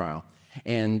XTEND trial.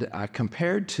 And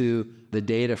compared to the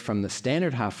data from the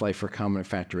standard half-life for recombinant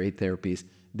factor VIII therapies,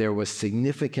 there was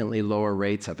significantly lower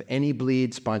rates of any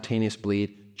bleed, spontaneous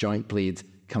bleed, joint bleeds,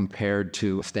 compared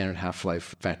to standard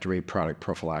half-life factor VIII product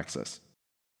prophylaxis.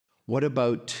 What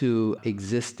about to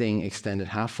existing extended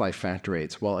half-life factor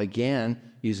VIIIs? Well, again,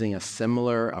 using a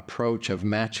similar approach of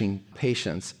matching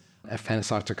patients,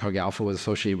 efanesoctocog alpha was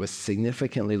associated with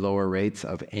significantly lower rates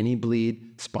of any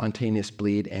bleed, spontaneous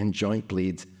bleed, and joint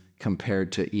bleeds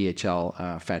compared to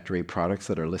EHL factor VIII products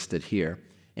that are listed here.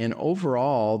 And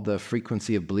overall, the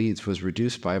frequency of bleeds was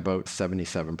reduced by about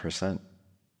 77%.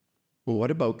 Well,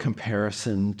 what about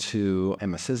comparison to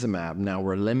emicizumab? Now,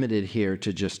 we're limited here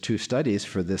to just 2 studies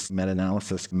for this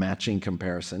meta-analysis matching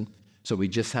comparison. So we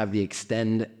just have the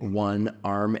XTEND-1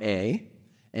 Arm A,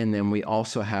 and then we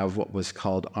also have what was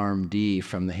called Arm D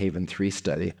from the Haven 3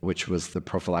 study, which was the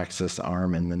prophylaxis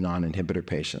arm in the non-inhibitor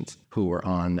patients who were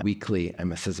on weekly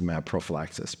emicizumab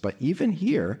prophylaxis. But even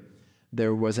here,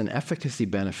 there was an efficacy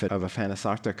benefit of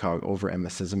efanesoctocog over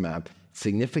emicizumab,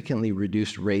 significantly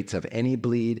reduced rates of any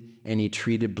bleed, any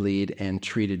treated bleed, and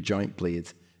treated joint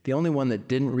bleeds. The only one that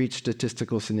didn't reach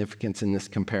statistical significance in this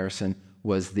comparison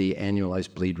was the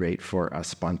annualized bleed rate for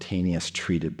spontaneous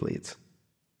treated bleeds.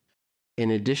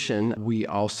 In addition, we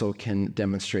also can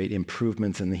demonstrate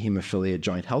improvements in the hemophilia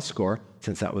joint health score,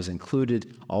 since that was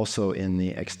included also in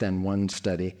the XTEND-1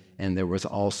 study, and there was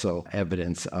also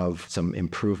evidence of some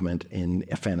improvement in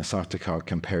efanesoctocog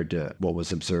compared to what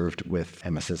was observed with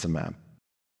emicizumab.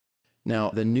 Now,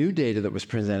 the new data that was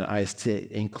presented at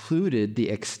ISTH included the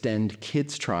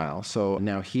XTEND-Kids trial. So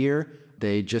now here,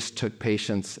 they just took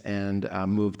patients and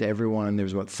moved everyone. There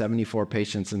was about 74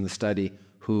 patients in the study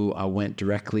who went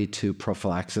directly to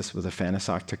prophylaxis with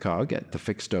efanesoctocog at the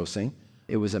fixed dosing.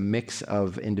 It was a mix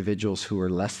of individuals who were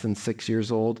less than 6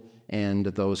 years old and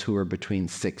those who were between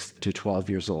 6 to 12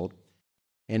 years old.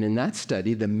 And in that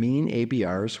study, the mean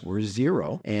ABRs were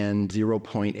 0 and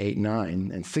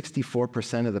 0.89, and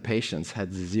 64% of the patients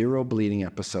had 0 bleeding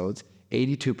episodes,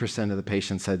 82% of the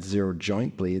patients had 0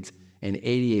 joint bleeds, and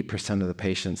 88% of the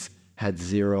patients had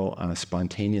 0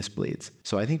 spontaneous bleeds.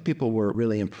 So I think people were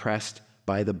really impressed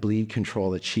by the bleed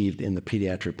control achieved in the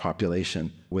pediatric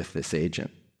population with this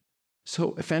agent.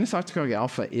 So efanesoctocog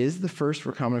alpha is the first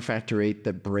recombinant factor VIII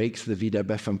that breaks the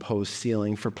VWF-imposed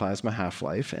ceiling for plasma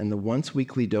half-life, and the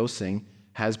once-weekly dosing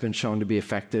has been shown to be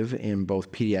effective in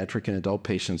both pediatric and adult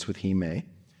patients with Hem A.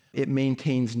 It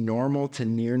maintains normal to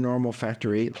near normal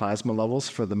factor VIII plasma levels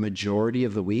for the majority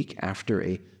of the week after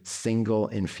a single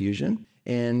infusion.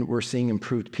 And we're seeing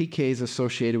improved PKs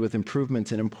associated with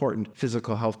improvements in important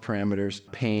physical health parameters,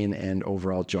 pain, and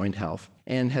overall joint health,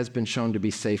 and has been shown to be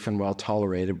safe and well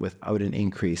tolerated without an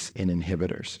increase in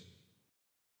inhibitors.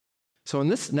 So in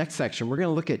this next section, we're going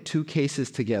to look at two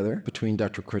cases together between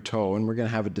Dr. Croteau, and we're going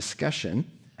to have a discussion,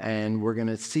 and we're going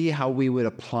to see how we would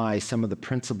apply some of the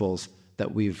principles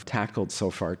that we've tackled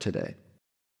so far today.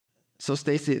 So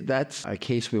Stacy, that's a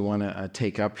case we want to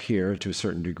take up here to a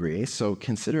certain degree. So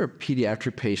consider a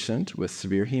pediatric patient with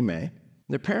severe Hem A.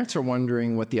 Their parents are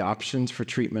wondering what the options for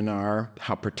treatment are,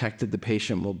 how protected the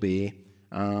patient will be,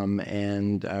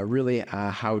 and really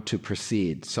how to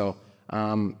proceed. So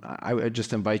I would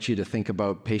just invite you to think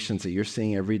about patients that you're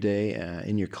seeing every day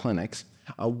in your clinics.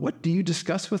 What do you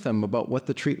discuss with them about what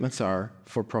the treatments are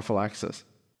for prophylaxis?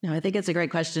 No, I think it's a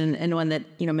great question, and one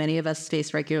that many of us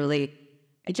face regularly.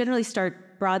 I generally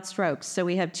start broad strokes. So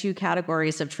we have two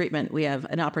categories of treatment. We have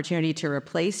an opportunity to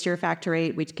replace your factor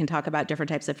VIII. We can talk about different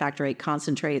types of factor VIII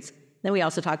concentrates. Then we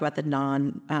also talk about the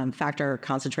non-factor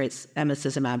concentrates,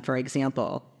 emicizumab, for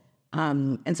example.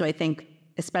 And so I think,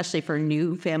 especially for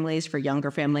new families, for younger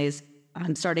families,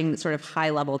 starting sort of high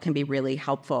level can be really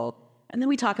helpful. And then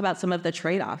we talk about some of the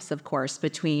trade-offs, of course,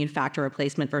 between factor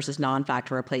replacement versus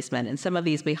non-factor replacement. And some of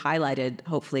these we highlighted,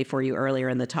 hopefully, for you earlier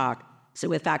in the talk. So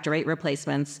with factor VIII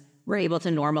replacements, we're able to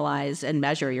normalize and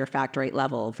measure your factor VIII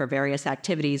level. For various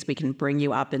activities, we can bring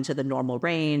you up into the normal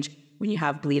range. When you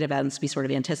have bleed events, we sort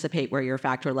of anticipate where your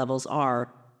factor levels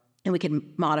are, and we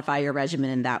can modify your regimen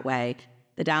in that way.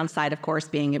 The downside, of course,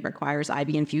 being it requires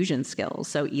IV infusion skills.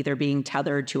 So either being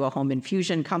tethered to a home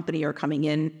infusion company or coming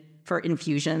in for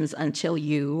infusions until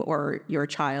you or your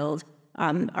child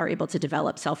are able to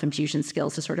develop self-infusion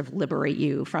skills to sort of liberate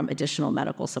you from additional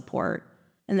medical support.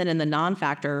 And then in the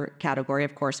non-factor category,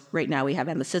 of course, right now we have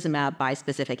emicizumab,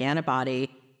 bispecific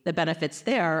antibody. The benefits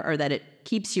there are that it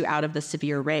keeps you out of the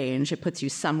severe range. It puts you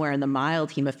somewhere in the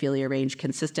mild hemophilia range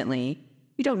consistently.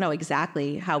 We don't know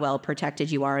exactly how well protected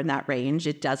you are in that range.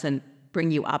 It doesn't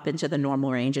bring you up into the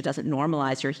normal range. It doesn't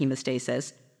normalize your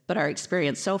hemostasis. But our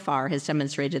experience so far has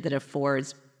demonstrated that it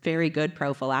affords very good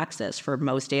prophylaxis for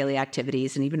most daily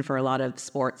activities and even for a lot of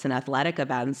sports and athletic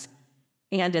events.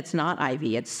 And it's not IV,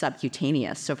 it's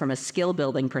subcutaneous. So from a skill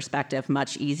building perspective,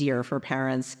 much easier for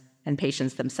parents and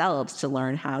patients themselves to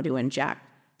learn how to inject.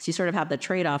 So you sort of have the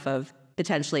trade-off of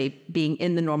potentially being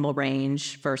in the normal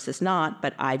range versus not,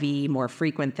 but IV, more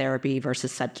frequent therapy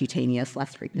versus subcutaneous,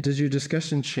 less frequent. Does your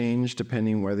discussion change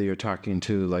depending whether you're talking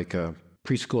to like a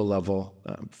preschool level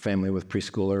family with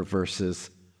preschooler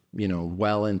versus,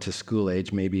 well into school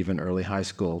age, maybe even early high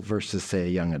school versus, say, a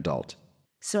young adult?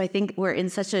 So I think we're in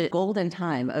such a golden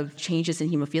time of changes in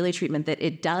hemophilia treatment that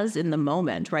it does in the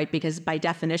moment, right? Because by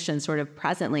definition, sort of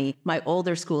presently, my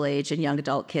older school age and young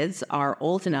adult kids are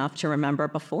old enough to remember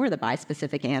before the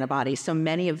bispecific antibody. So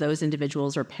many of those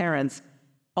individuals or parents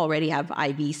already have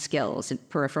IV skills and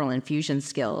peripheral infusion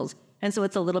skills. And so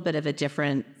it's a little bit of a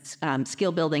different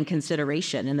skill building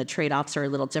consideration, and the trade-offs are a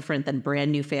little different than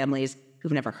brand new families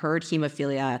who've never heard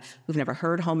hemophilia, who've never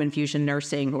heard home infusion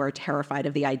nursing, who are terrified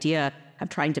of the idea of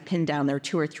trying to pin down their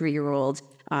 2 or 3 year olds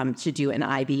to do an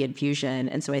IV infusion.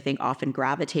 And so I think often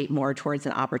gravitate more towards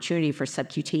an opportunity for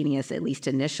subcutaneous, at least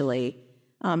initially.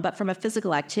 But from a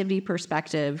physical activity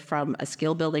perspective, from a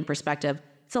skill building perspective,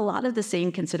 it's a lot of the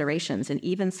same considerations. And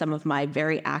even some of my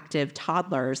very active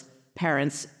toddlers,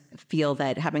 parents feel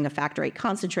that having a factor VIII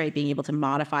concentrate, being able to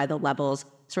modify the levels,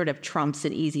 sort of trumps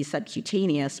an easy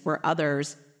subcutaneous, where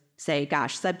others say,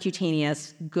 gosh,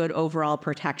 subcutaneous, good overall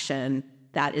protection,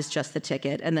 that is just the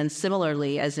ticket. And then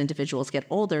similarly, as individuals get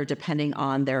older, depending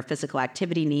on their physical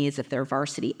activity needs, if they're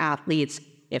varsity athletes,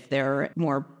 if they're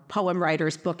more poem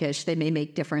writers, bookish, they may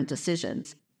make different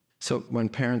decisions. So when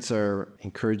parents are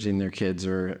encouraging their kids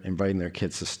or inviting their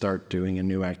kids to start doing a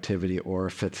new activity, or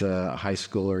if it's a high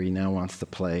schooler he now wants to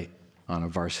play on a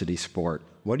varsity sport,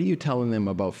 what are you telling them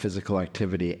about physical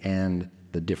activity and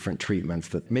the different treatments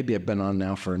that maybe have been on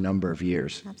now for a number of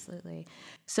years? Absolutely.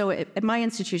 So at my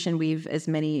institution, we've, as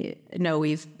many know,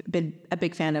 we've been a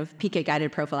big fan of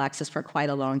PK-guided prophylaxis for quite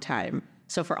a long time.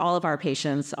 So for all of our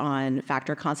patients on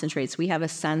factor concentrates, we have a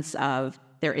sense of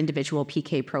their individual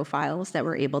PK profiles that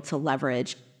we're able to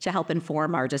leverage to help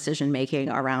inform our decision-making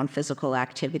around physical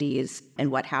activities and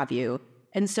what have you.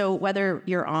 And so whether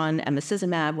you're on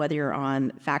emicizumab, whether you're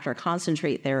on factor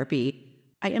concentrate therapy,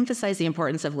 I emphasize the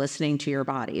importance of listening to your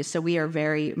body. So we are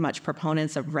very much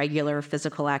proponents of regular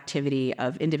physical activity,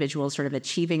 of individuals sort of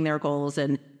achieving their goals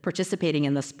and participating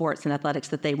in the sports and athletics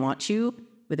that they want to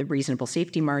with a reasonable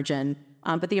safety margin.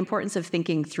 But the importance of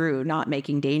thinking through, not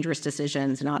making dangerous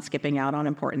decisions, not skipping out on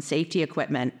important safety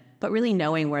equipment, but really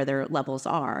knowing where their levels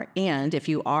are. And if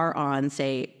you are on,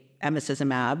 say,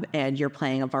 emicizumab and you're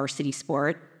playing a varsity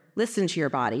sport, listen to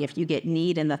your body. If you get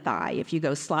kneed in the thigh, if you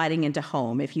go sliding into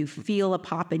home, if you feel a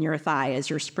pop in your thigh as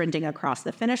you're sprinting across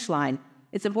the finish line,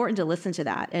 it's important to listen to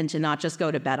that and to not just go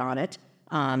to bed on it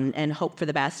and hope for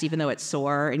the best, even though it's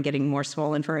sore and getting more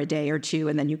swollen for a day or two,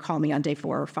 and then you call me on day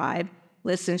 4 or 5.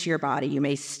 Listen to your body. You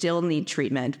may still need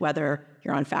treatment, whether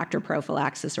you're on factor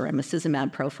prophylaxis or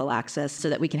emicizumab prophylaxis, so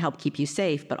that we can help keep you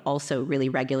safe, but also really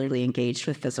regularly engaged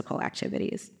with physical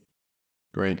activities.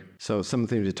 Great. So some of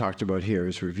the things we talked about here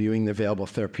is reviewing the available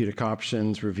therapeutic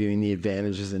options, reviewing the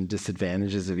advantages and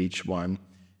disadvantages of each one,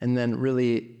 and then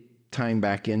really tying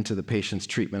back into the patient's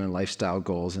treatment and lifestyle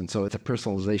goals. And so it's a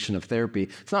personalization of therapy.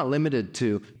 It's not limited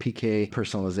to PK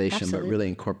personalization, Absolutely. but really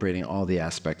incorporating all the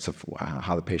aspects of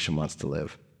how the patient wants to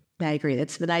live. I agree.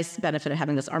 That's the nice benefit of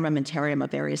having this armamentarium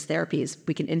of various therapies.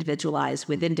 We can individualize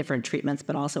within different treatments,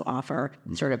 but also offer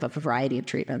sort of a variety of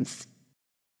treatments.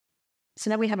 So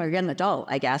now we have our young adult,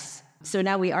 I guess. So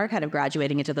now we are kind of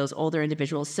graduating into those older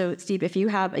individuals. So Steve, if you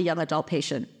have a young adult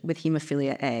patient with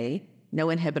hemophilia A, no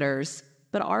inhibitors,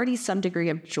 but already some degree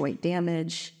of joint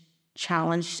damage,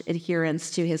 challenged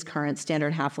adherence to his current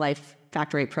standard half-life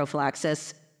factor VIII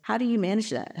prophylaxis, how do you manage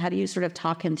that? How do you sort of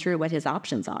talk him through what his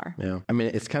options are? Yeah. I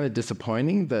mean, it's kind of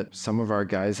disappointing that some of our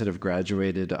guys that have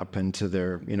graduated up into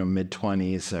their,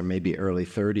 mid-20s or maybe early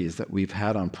 30s that we've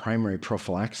had on primary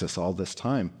prophylaxis all this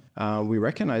time. We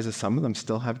recognize that some of them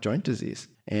still have joint disease.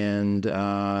 And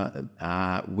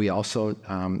we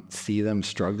also see them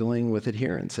struggling with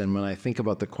adherence. And when I think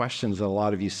about the questions that a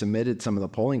lot of you submitted, some of the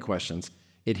polling questions,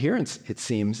 adherence, it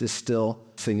seems, is still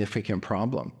a significant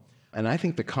problem. And I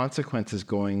think the consequences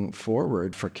going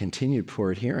forward for continued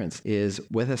poor adherence is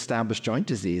with established joint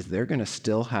disease, they're going to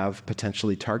still have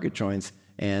potentially target joints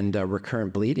and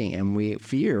recurrent bleeding. And we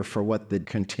fear for what the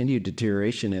continued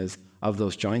deterioration is of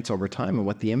those joints over time and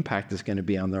what the impact is going to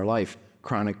be on their life.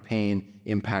 Chronic pain,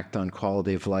 impact on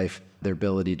quality of life, their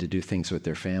ability to do things with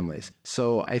their families.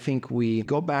 So I think we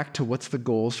go back to what's the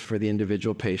goals for the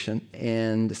individual patient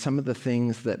and some of the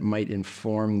things that might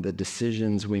inform the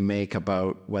decisions we make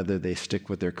about whether they stick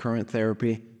with their current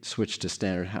therapy, switch to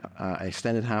standard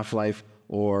extended half-life,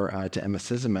 or to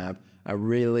emicizumab.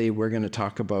 Really, we're going to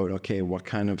talk about, okay, what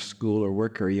kind of school or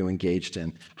work are you engaged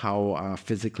in? How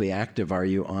physically active are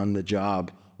you on the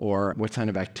job? Or what kind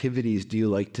of activities do you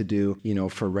like to do,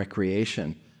 for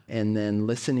recreation? And then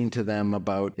listening to them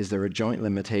about, is there a joint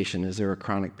limitation? Is there a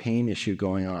chronic pain issue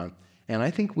going on? And I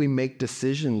think we make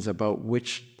decisions about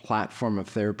which platform of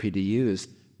therapy to use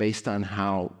based on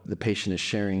how the patient is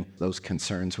sharing those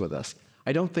concerns with us.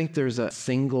 I don't think there's a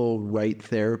single right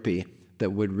therapy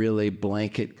that would really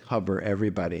blanket cover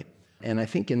everybody. And I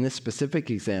think in this specific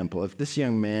example, if this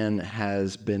young man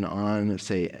has been on,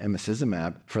 say,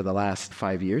 emicizumab for the last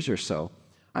 5 years or so,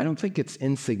 I don't think it's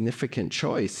insignificant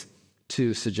choice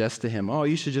to suggest to him, oh,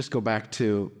 you should just go back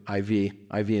to IV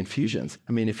infusions.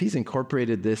 I mean, if he's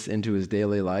incorporated this into his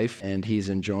daily life and he's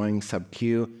enjoying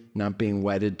sub-Q, not being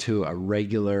wedded to a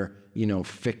regular,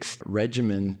 fixed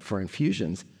regimen for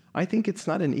infusions, I think it's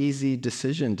not an easy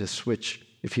decision to switch,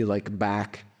 if you like,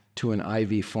 back to an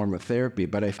IV form of therapy.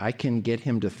 But if I can get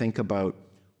him to think about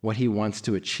what he wants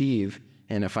to achieve,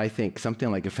 and if I think something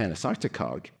like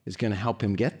efanesoctocog is going to help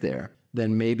him get there,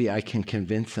 then maybe I can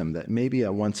convince him that maybe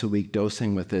a once-a-week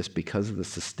dosing with this, because of the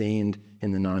sustained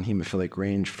in the non-hemophilic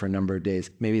range for a number of days,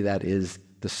 maybe that is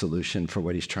the solution for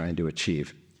what he's trying to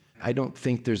achieve. I don't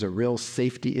think there's a real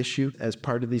safety issue as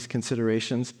part of these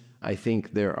considerations. I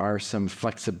think there are some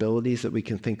flexibilities that we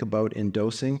can think about in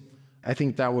dosing. I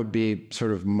think that would be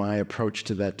sort of my approach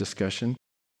to that discussion.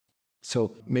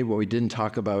 So maybe what we didn't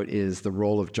talk about is the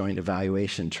role of joint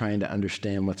evaluation, trying to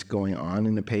understand what's going on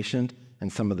in the patient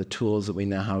and some of the tools that we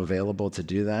now have available to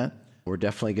do that. We're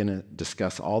definitely going to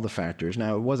discuss all the factors.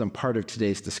 Now, it wasn't part of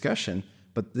today's discussion,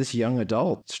 but this young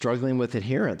adult struggling with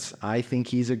adherence, I think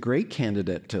he's a great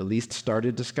candidate to at least start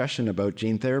a discussion about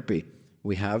gene therapy.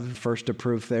 We have first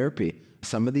approved therapy.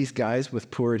 Some of these guys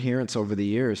with poor adherence over the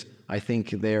years, I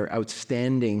think they're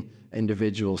outstanding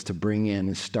individuals to bring in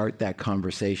and start that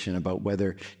conversation about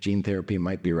whether gene therapy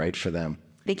might be right for them.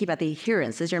 Thinking about the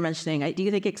adherence, as you're mentioning, do you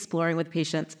think exploring with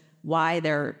patients why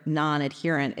they're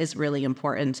non-adherent is really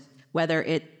important?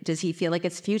 Does he feel like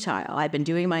it's futile? I've been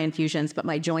doing my infusions, but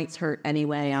my joints hurt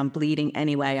anyway. I'm bleeding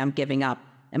anyway. I'm giving up.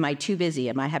 Am I too busy?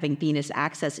 Am I having venous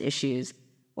access issues?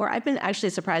 Or I've been actually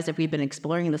surprised if we've been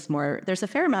exploring this more. There's a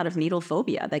fair amount of needle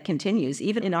phobia that continues,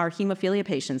 even in our hemophilia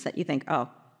patients, that you think, oh,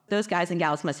 those guys and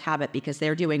gals must have it because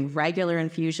they're doing regular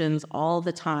infusions all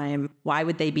the time. Why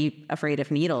would they be afraid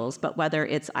of needles? But whether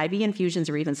it's IV infusions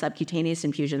or even subcutaneous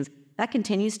infusions, that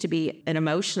continues to be an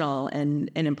emotional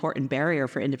and an important barrier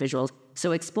for individuals.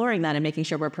 So exploring that and making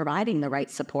sure we're providing the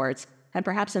right supports. And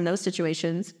perhaps in those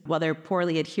situations, while they're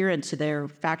poorly adherent to their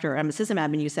factor emicizumab,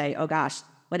 and you say, oh gosh,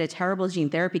 what a terrible gene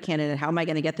therapy candidate, how am I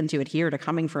going to get them to adhere to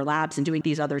coming for labs and doing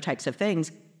these other types of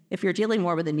things? If you're dealing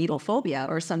more with a needle phobia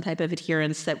or some type of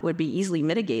adherence that would be easily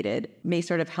mitigated, may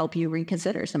sort of help you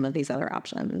reconsider some of these other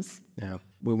options. Yeah,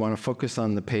 we want to focus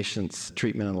on the patient's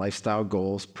treatment and lifestyle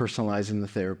goals, personalizing the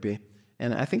therapy.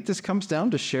 And I think this comes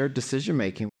down to shared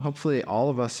decision-making. Hopefully all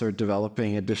of us are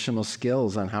developing additional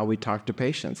skills on how we talk to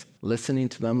patients, listening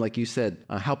to them, like you said,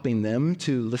 helping them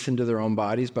to listen to their own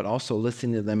bodies, but also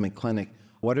listening to them in clinic.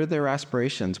 What are their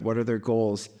aspirations? What are their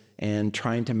goals? And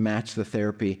trying to match the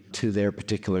therapy to their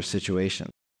particular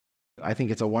situation. I think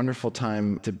it's a wonderful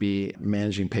time to be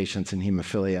managing patients in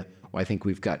hemophilia. I think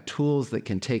we've got tools that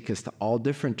can take us to all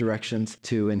different directions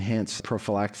to enhance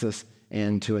prophylaxis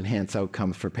and to enhance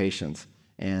outcomes for patients.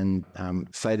 And I'm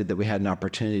excited that we had an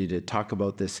opportunity to talk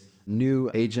about this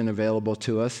new agent available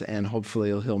to us, and hopefully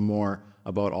you'll hear more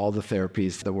about all the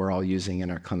therapies that we're all using in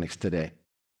our clinics today.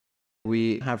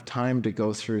 We have time to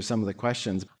go through some of the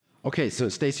questions. Okay, so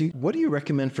Stacey, what do you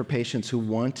recommend for patients who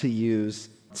want to use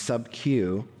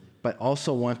sub-Q, but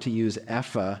also want to use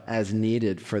EFA as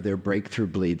needed for their breakthrough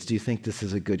bleeds? Do you think this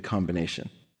is a good combination?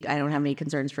 I don't have any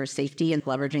concerns for safety in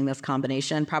leveraging this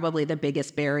combination. Probably the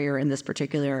biggest barrier in this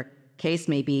particular case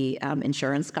may be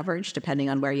insurance coverage, depending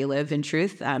on where you live, in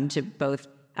truth, to both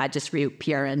distribute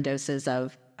PRN doses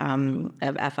of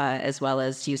EFA as well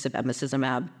as use of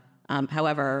emicizumab.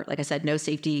 However, like I said, no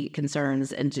safety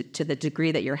concerns, and to the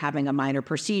degree that you're having a minor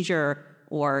procedure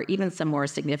or even some more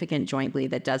significant joint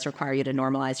bleed that does require you to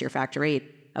normalize your factor VIII,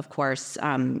 of course,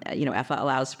 EFA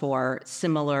allows for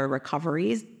similar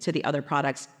recoveries to the other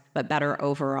products, but better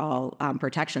overall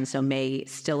protection, so may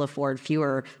still afford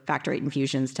fewer factor VIII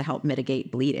infusions to help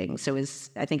mitigate bleeding. So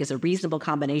I think is a reasonable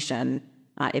combination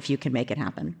if you can make it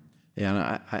happen.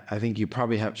 Yeah, and I think you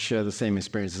probably share the same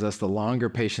experience as us. The longer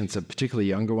patients, particularly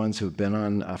younger ones who've been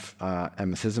on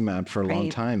emicizumab for a long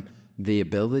time, the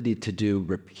ability to do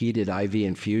repeated IV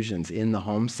infusions in the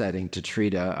home setting to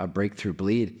treat a breakthrough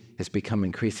bleed has become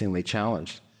increasingly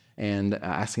challenged. And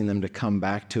asking them to come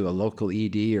back to a local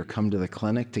ED or come to the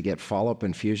clinic to get follow-up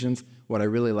infusions. What I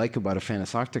really like about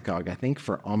efanesoctocog, I think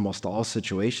for almost all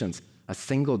situations, a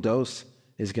single dose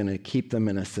is going to keep them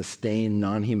in a sustained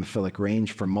non-hemophilic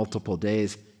range for multiple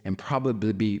days and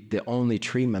probably be the only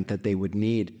treatment that they would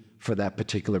need for that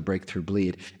particular breakthrough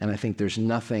bleed. And I think there's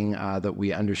nothing that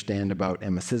we understand about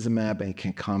emicizumab and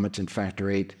concomitant factor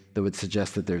VIII that would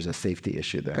suggest that there's a safety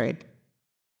issue there. Great.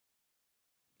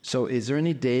 So is there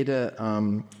any data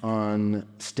on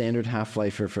standard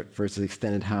half-life versus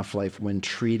extended half-life when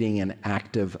treating an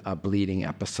active bleeding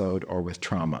episode or with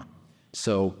trauma?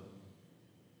 So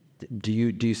do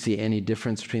you see any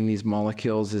difference between these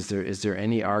molecules? Is there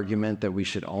any argument that we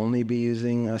should only be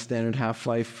using a standard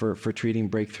half-life for treating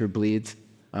breakthrough bleeds?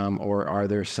 Or are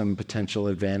there some potential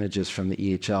advantages from the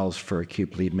EHLs for acute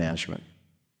bleed management?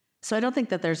 So I don't think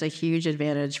that there's a huge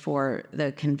advantage for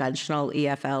the conventional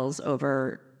EFLs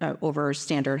over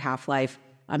standard half-life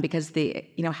because the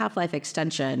half-life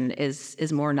extension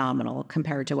is more nominal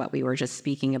compared to what we were just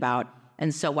speaking about.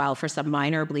 And so while for some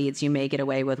minor bleeds, you may get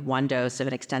away with one dose of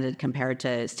an extended compared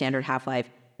to standard half-life,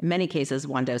 in many cases,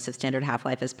 one dose of standard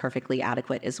half-life is perfectly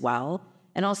adequate as well.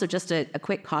 And also just a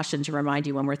quick caution to remind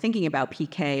you when we're thinking about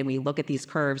PK and we look at these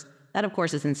curves, that of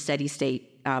course is in steady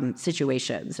state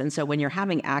situations. And so when you're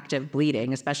having active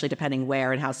bleeding, especially depending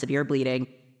where and how severe bleeding,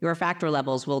 your factor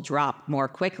levels will drop more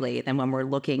quickly than when we're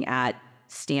looking at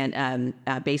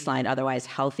baseline, otherwise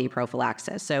healthy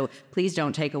prophylaxis. So please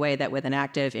don't take away that with an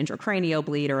active intracranial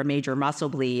bleed or a major muscle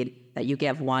bleed that you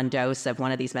give one dose of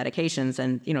one of these medications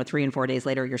and 3 and 4 days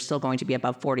later, you're still going to be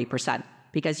above 40%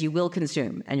 because you will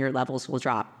consume and your levels will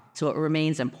drop. So it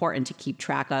remains important to keep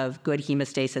track of good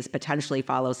hemostasis, potentially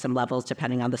follow some levels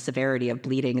depending on the severity of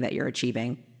bleeding that you're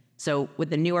achieving. So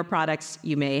with the newer products,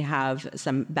 you may have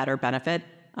some better benefit.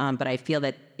 But I feel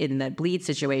that in the bleed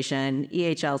situation,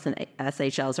 EHLs and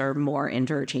SHLs are more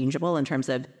interchangeable in terms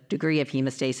of degree of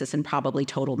hemostasis and probably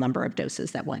total number of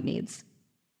doses that one needs.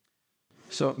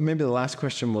 So maybe the last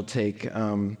question we'll take,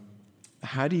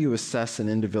 how do you assess an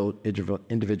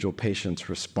individual patient's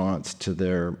response to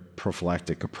their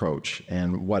prophylactic approach,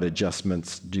 and what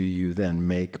adjustments do you then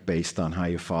make based on how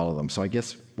you follow them? So I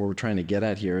guess what we're trying to get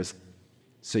at here is,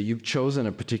 so you've chosen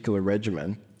a particular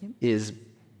regimen. Yep. Is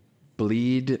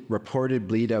reported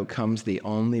bleed outcomes the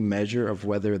only measure of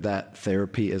whether that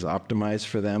therapy is optimized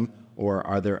for them, or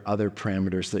are there other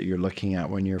parameters that you're looking at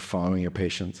when you're following your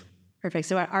patients? Perfect.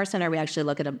 So at our center, we actually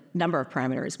look at a number of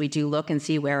parameters. We do look and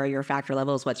see where are your factor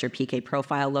levels, what's your PK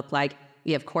profile look like.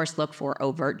 We, of course, look for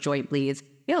overt joint bleeds.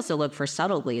 We also look for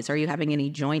subtle bleeds. Are you having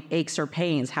any joint aches or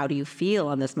pains? How do you feel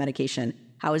on this medication?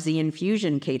 How is the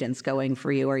infusion cadence going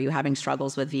for you? Are you having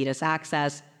struggles with venous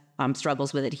access,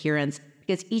 struggles with adherence?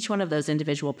 Because each one of those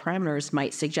individual parameters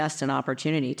might suggest an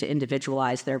opportunity to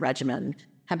individualize their regimen.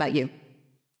 How about you?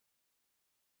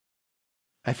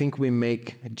 I think we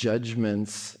make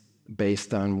judgments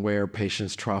based on where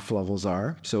patients' trough levels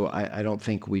are. So I don't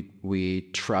think we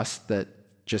trust that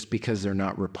just because they're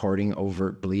not reporting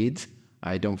overt bleeds.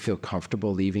 I don't feel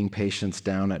comfortable leaving patients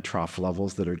down at trough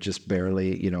levels that are just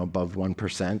barely, above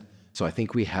 1%. So I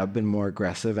think we have been more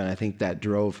aggressive, and I think that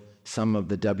drove some of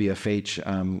the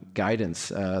WFH guidance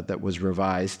that was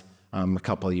revised a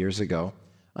couple of years ago.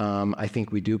 I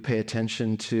think we do pay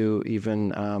attention to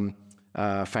even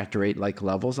factor VIII-like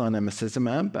levels on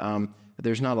emicizumab.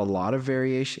 There's not a lot of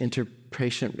variation,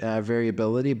 inter-patient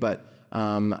variability, but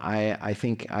I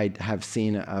think I have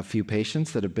seen a few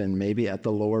patients that have been maybe at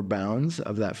the lower bounds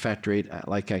of that factor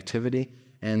VIII-like activity.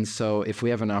 And so if we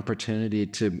have an opportunity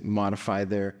to modify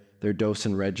their dose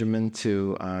and regimen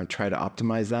to try to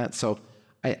optimize that. So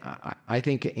I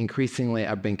think increasingly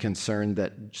I've been concerned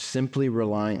that simply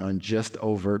relying on just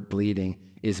overt bleeding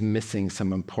is missing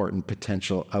some important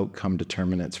potential outcome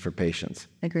determinants for patients.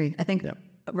 Agree. I think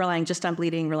relying just on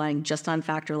bleeding, relying just on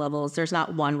factor levels, there's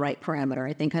not one right parameter.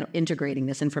 I think kind of integrating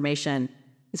this information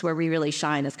is where we really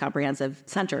shine as comprehensive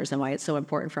centers, and why it's so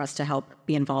important for us to help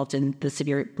be involved in the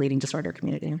severe bleeding disorder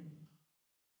community.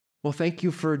 Well, thank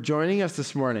you for joining us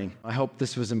this morning. I hope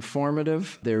this was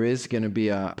informative. There is going to be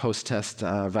a post-test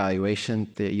evaluation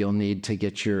that you'll need to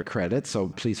get your credit, so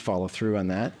please follow through on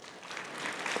that.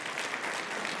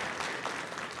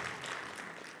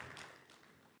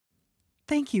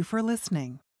 Thank you for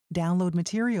listening. Download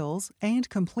materials and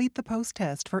complete the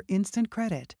post-test for instant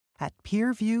credit at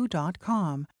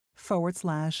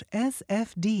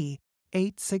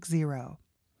peerview.com/SFD860.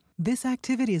 This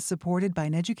activity is supported by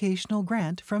an educational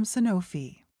grant from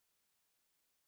Sanofi.